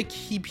don't want to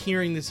keep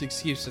hearing this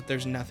excuse that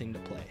there's nothing to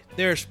play.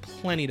 There's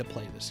plenty to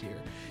play this year.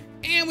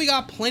 And we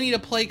got plenty to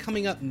play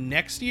coming up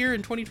next year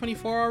in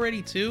 2024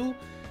 already too.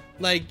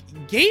 Like,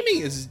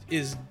 gaming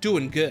is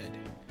doing good.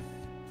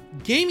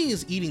 Gaming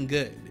is eating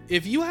good.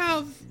 If you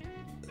have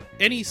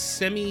any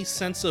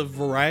sense of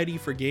variety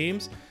for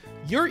games,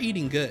 you're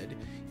eating good.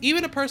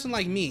 Even a person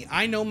like me,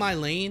 I know my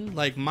lane.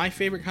 Like, my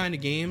favorite kind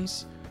of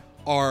games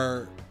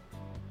are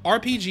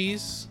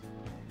RPGs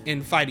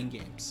and fighting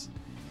games.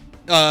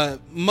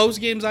 Most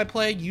games I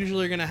play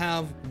usually are gonna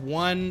have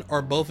one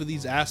or both of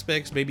these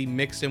aspects, maybe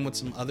mixed in with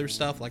some other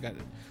stuff like an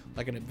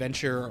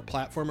adventure or a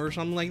platformer or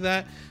something like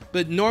that.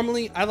 But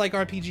normally I like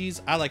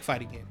RPGs, I like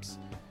fighting games.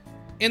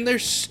 And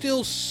there's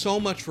still so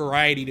much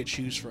variety to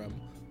choose from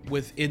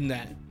within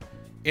that.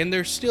 And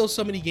there's still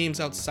so many games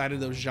outside of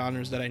those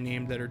genres that I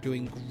named that are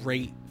doing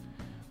great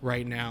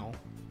right now,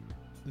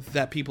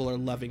 that people are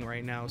loving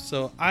right now.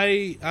 So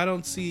I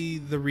don't see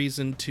the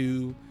reason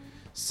to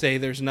say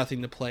there's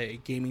nothing to play.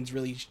 Gaming's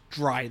really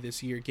dry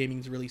this year.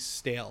 Gaming's really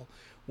stale.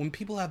 When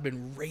people have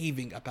been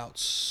raving about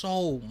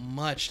so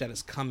much that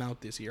has come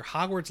out this year.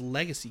 Hogwarts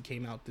Legacy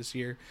came out this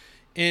year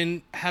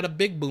and had a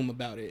big boom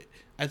about it.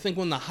 I think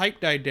when the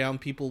hype died down,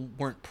 people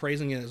weren't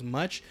praising it as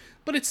much,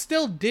 but it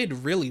still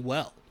did really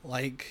well.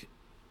 Like,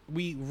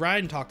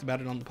 Ryan talked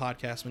about it on the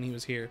podcast when he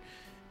was here.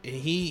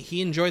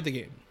 He enjoyed the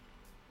game.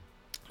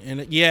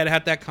 And yeah, it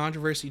had that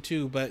controversy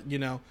too, but you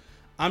know,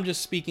 I'm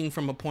just speaking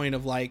from a point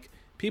of like,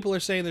 people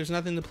are saying there's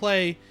nothing to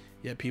play,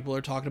 yet people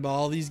are talking about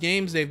all these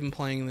games they've been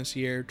playing this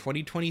year.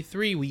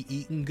 2023, we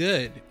eating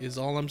good, is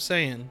all I'm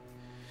saying.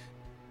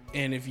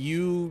 And if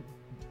you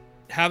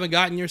haven't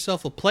gotten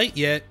yourself a plate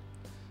yet,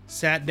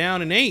 sat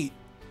down and ate,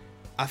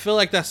 I feel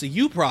like that's a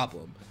you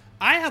problem.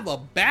 I have a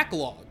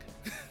backlog.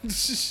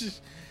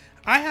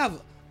 I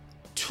have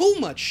too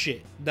much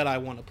shit that I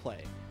want to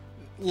play.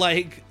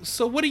 Like,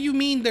 so what do you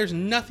mean there's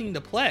nothing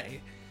to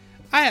play?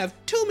 I have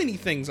too many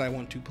things I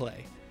want to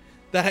play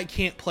that I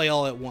can't play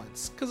all at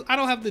once, because I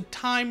don't have the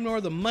time nor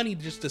the money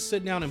just to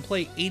sit down and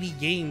play 80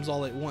 games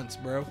all at once,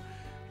 bro.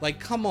 Like,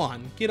 come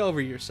on, get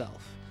over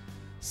yourself.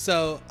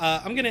 So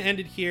I'm gonna end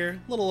it here.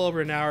 A little over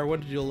an hour. I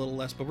wanted to do a little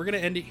less, but we're gonna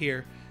end it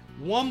here.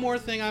 One more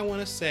thing I want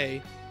to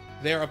say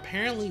there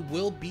apparently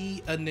will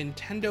be a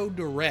Nintendo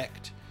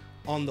Direct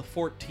on the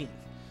 14th.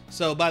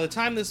 So by the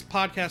time this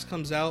podcast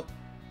comes out,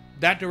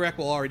 that Direct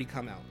will already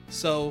come out.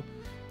 So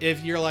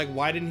if you're like,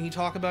 why didn't he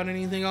talk about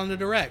anything on the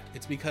Direct?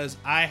 It's because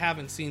I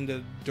haven't seen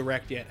the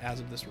Direct yet as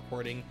of this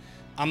recording.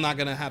 I'm not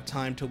going to have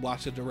time to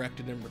watch the Direct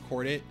and then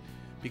record it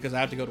because I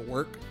have to go to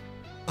work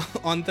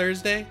on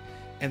Thursday.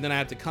 And then I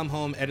have to come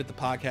home, edit the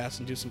podcast,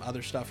 and do some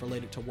other stuff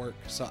related to work.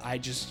 So I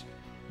just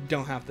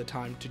don't have the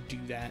time to do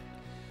that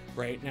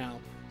right now.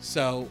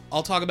 So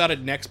I'll talk about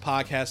it next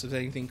podcast if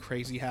anything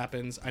crazy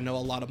happens. I know a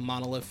lot of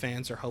Monolith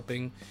fans are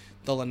hoping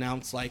they'll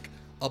announce like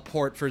a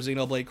port for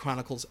Xenoblade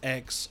Chronicles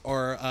X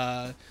or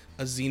a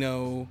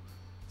Xeno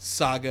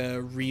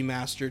Saga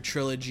remastered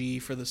trilogy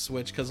for the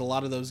Switch, because a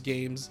lot of those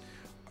games,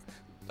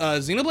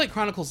 Xenoblade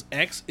Chronicles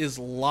X is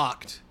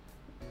locked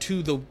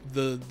to the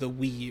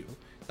Wii U.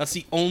 That's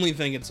the only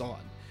thing it's on.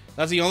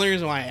 That's the only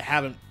reason why I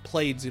haven't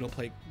played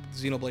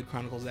Xenoblade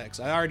Chronicles X.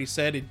 I already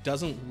said it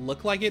doesn't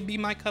look like it'd be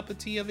my cup of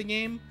tea of a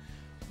game,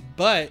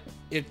 but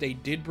if they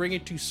did bring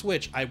it to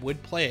Switch, I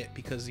would play it,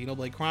 because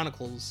Xenoblade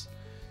Chronicles,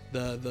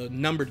 the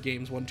numbered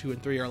games 1, 2,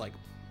 and 3 are like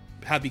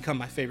have become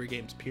my favorite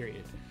games,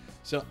 period.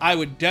 So I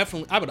would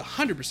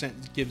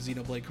 100% give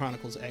Xenoblade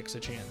Chronicles X a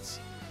chance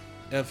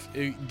if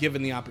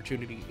given the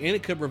opportunity, and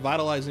it could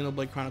revitalize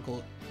Xenoblade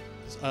Chronicles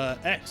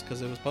X,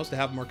 because it was supposed to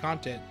have more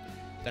content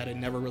that it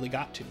never really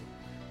got to.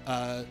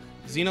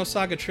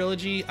 Xenosaga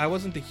Trilogy, I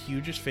wasn't the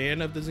hugest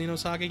fan of the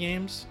Xenosaga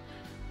games,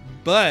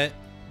 but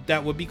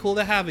that would be cool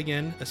to have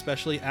again,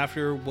 especially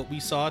after what we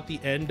saw at the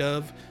end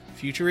of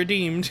Future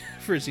Redeemed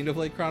for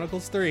Xenoblade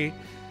Chronicles 3,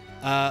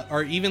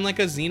 or even like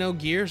a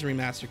Xenogears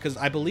remaster, because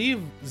I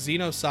believe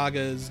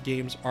Xenosaga's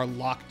games are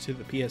locked to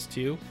the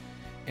PS2,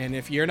 and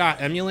if you're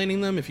not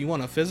emulating them, if you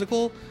want a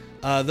physical,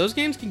 those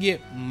games can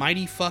get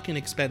mighty fucking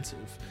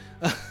expensive.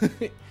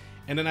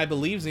 And then I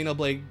believe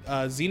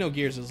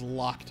Xenogears is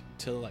locked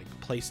to like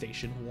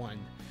PlayStation 1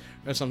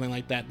 or something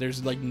like that.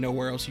 There's like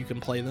nowhere else you can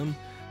play them.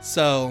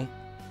 So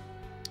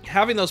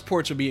having those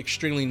ports would be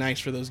extremely nice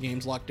for those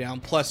games locked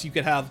down. Plus you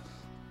could have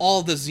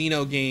all the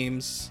Xeno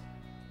games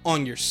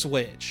on your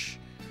Switch,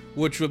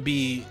 which would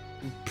be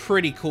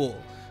pretty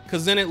cool.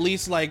 Because then at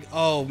least like,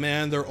 oh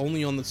man, they're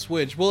only on the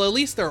Switch. Well, at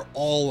least they're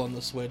all on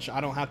the Switch.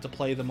 I don't have to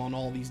play them on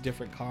all these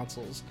different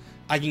consoles.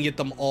 I can get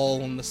them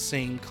all on the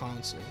same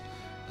console.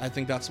 I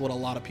think that's what a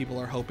lot of people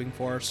are hoping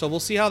for. So we'll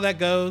see how that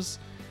goes.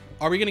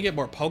 Are we going to get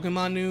more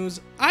Pokemon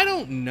news? I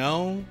don't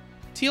know.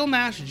 Teal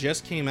Mash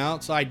just came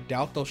out, so I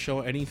doubt they'll show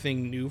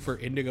anything new for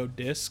Indigo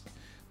Disc.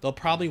 They'll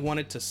probably want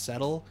it to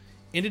settle.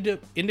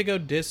 Indigo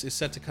Disc is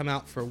set to come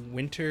out for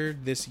winter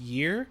this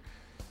year.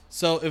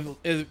 So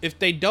if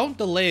they don't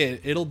delay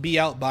it, it'll be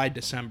out by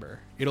December.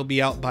 It'll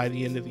be out by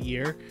the end of the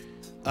year.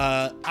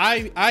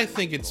 I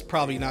think it's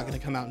probably not going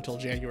to come out until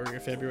January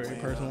or February,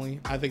 personally.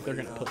 I think they're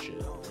going to push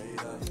it.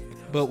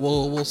 But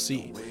we'll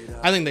see.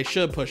 I think they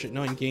should push it,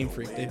 knowing Game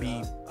Freak. They'd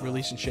be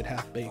releasing shit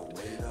half-baked.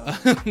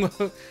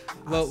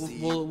 But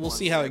we'll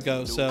see how it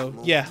goes. So,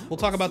 yeah, we'll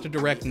talk about the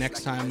Direct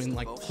next time in,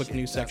 like, quick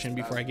news section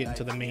before I get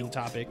into the main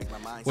topic,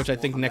 which I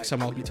think next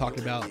time I'll be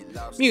talking about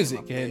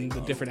music and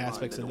the different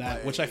aspects of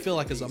that, which I feel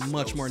like is a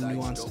much more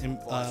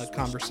nuanced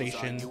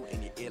conversation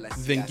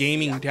than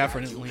gaming,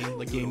 definitely.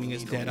 The gaming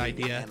is dead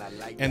idea.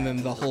 And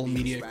then the whole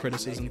media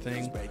criticism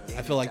thing.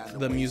 I feel like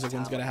the music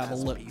one's going to have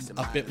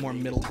a bit more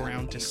middle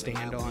ground to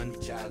stand on.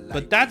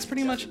 But that's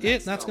pretty much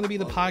it. That's going to be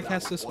the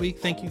podcast this week.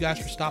 Thank you guys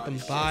for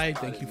stopping by.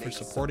 Thank you for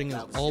supporting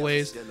as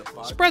always.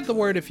 Spread the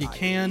word if you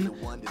can.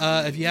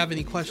 If you have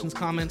any questions,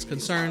 comments,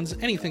 concerns,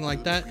 anything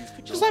like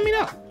that, just let me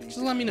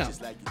know.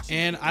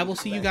 And I will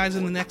see you guys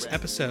in the next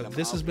episode.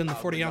 This has been the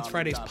 40 Ounce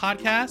Fridays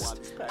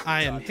podcast.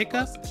 I am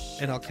Hiccup,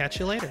 and I'll catch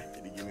you later.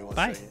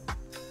 Bye.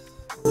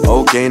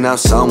 Okay, now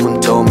someone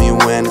told me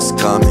when it's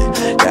coming.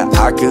 Yeah,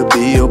 I could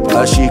be your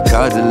plushie,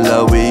 cuddle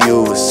love with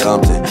you or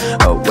something.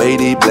 A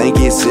weighty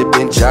blanket,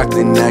 sipping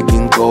chocolate, neck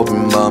and go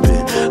and bumping.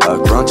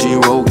 A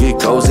crunchy roll, get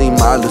cozy,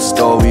 my little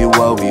story,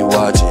 what we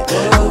watching.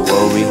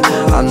 Worry,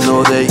 I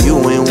know that you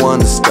ain't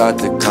wanna start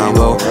the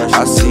combo.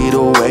 I see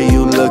the way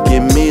you look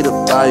at me, the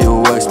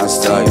fireworks been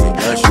starting.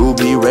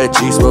 Ruby red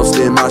cheeks,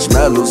 roasted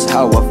marshmallows,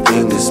 how our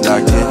fingers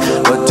locked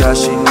in.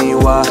 Watashi ni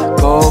wa